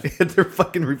refresh. live. Hit the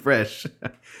fucking refresh.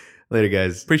 Later,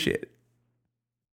 guys. Appreciate it.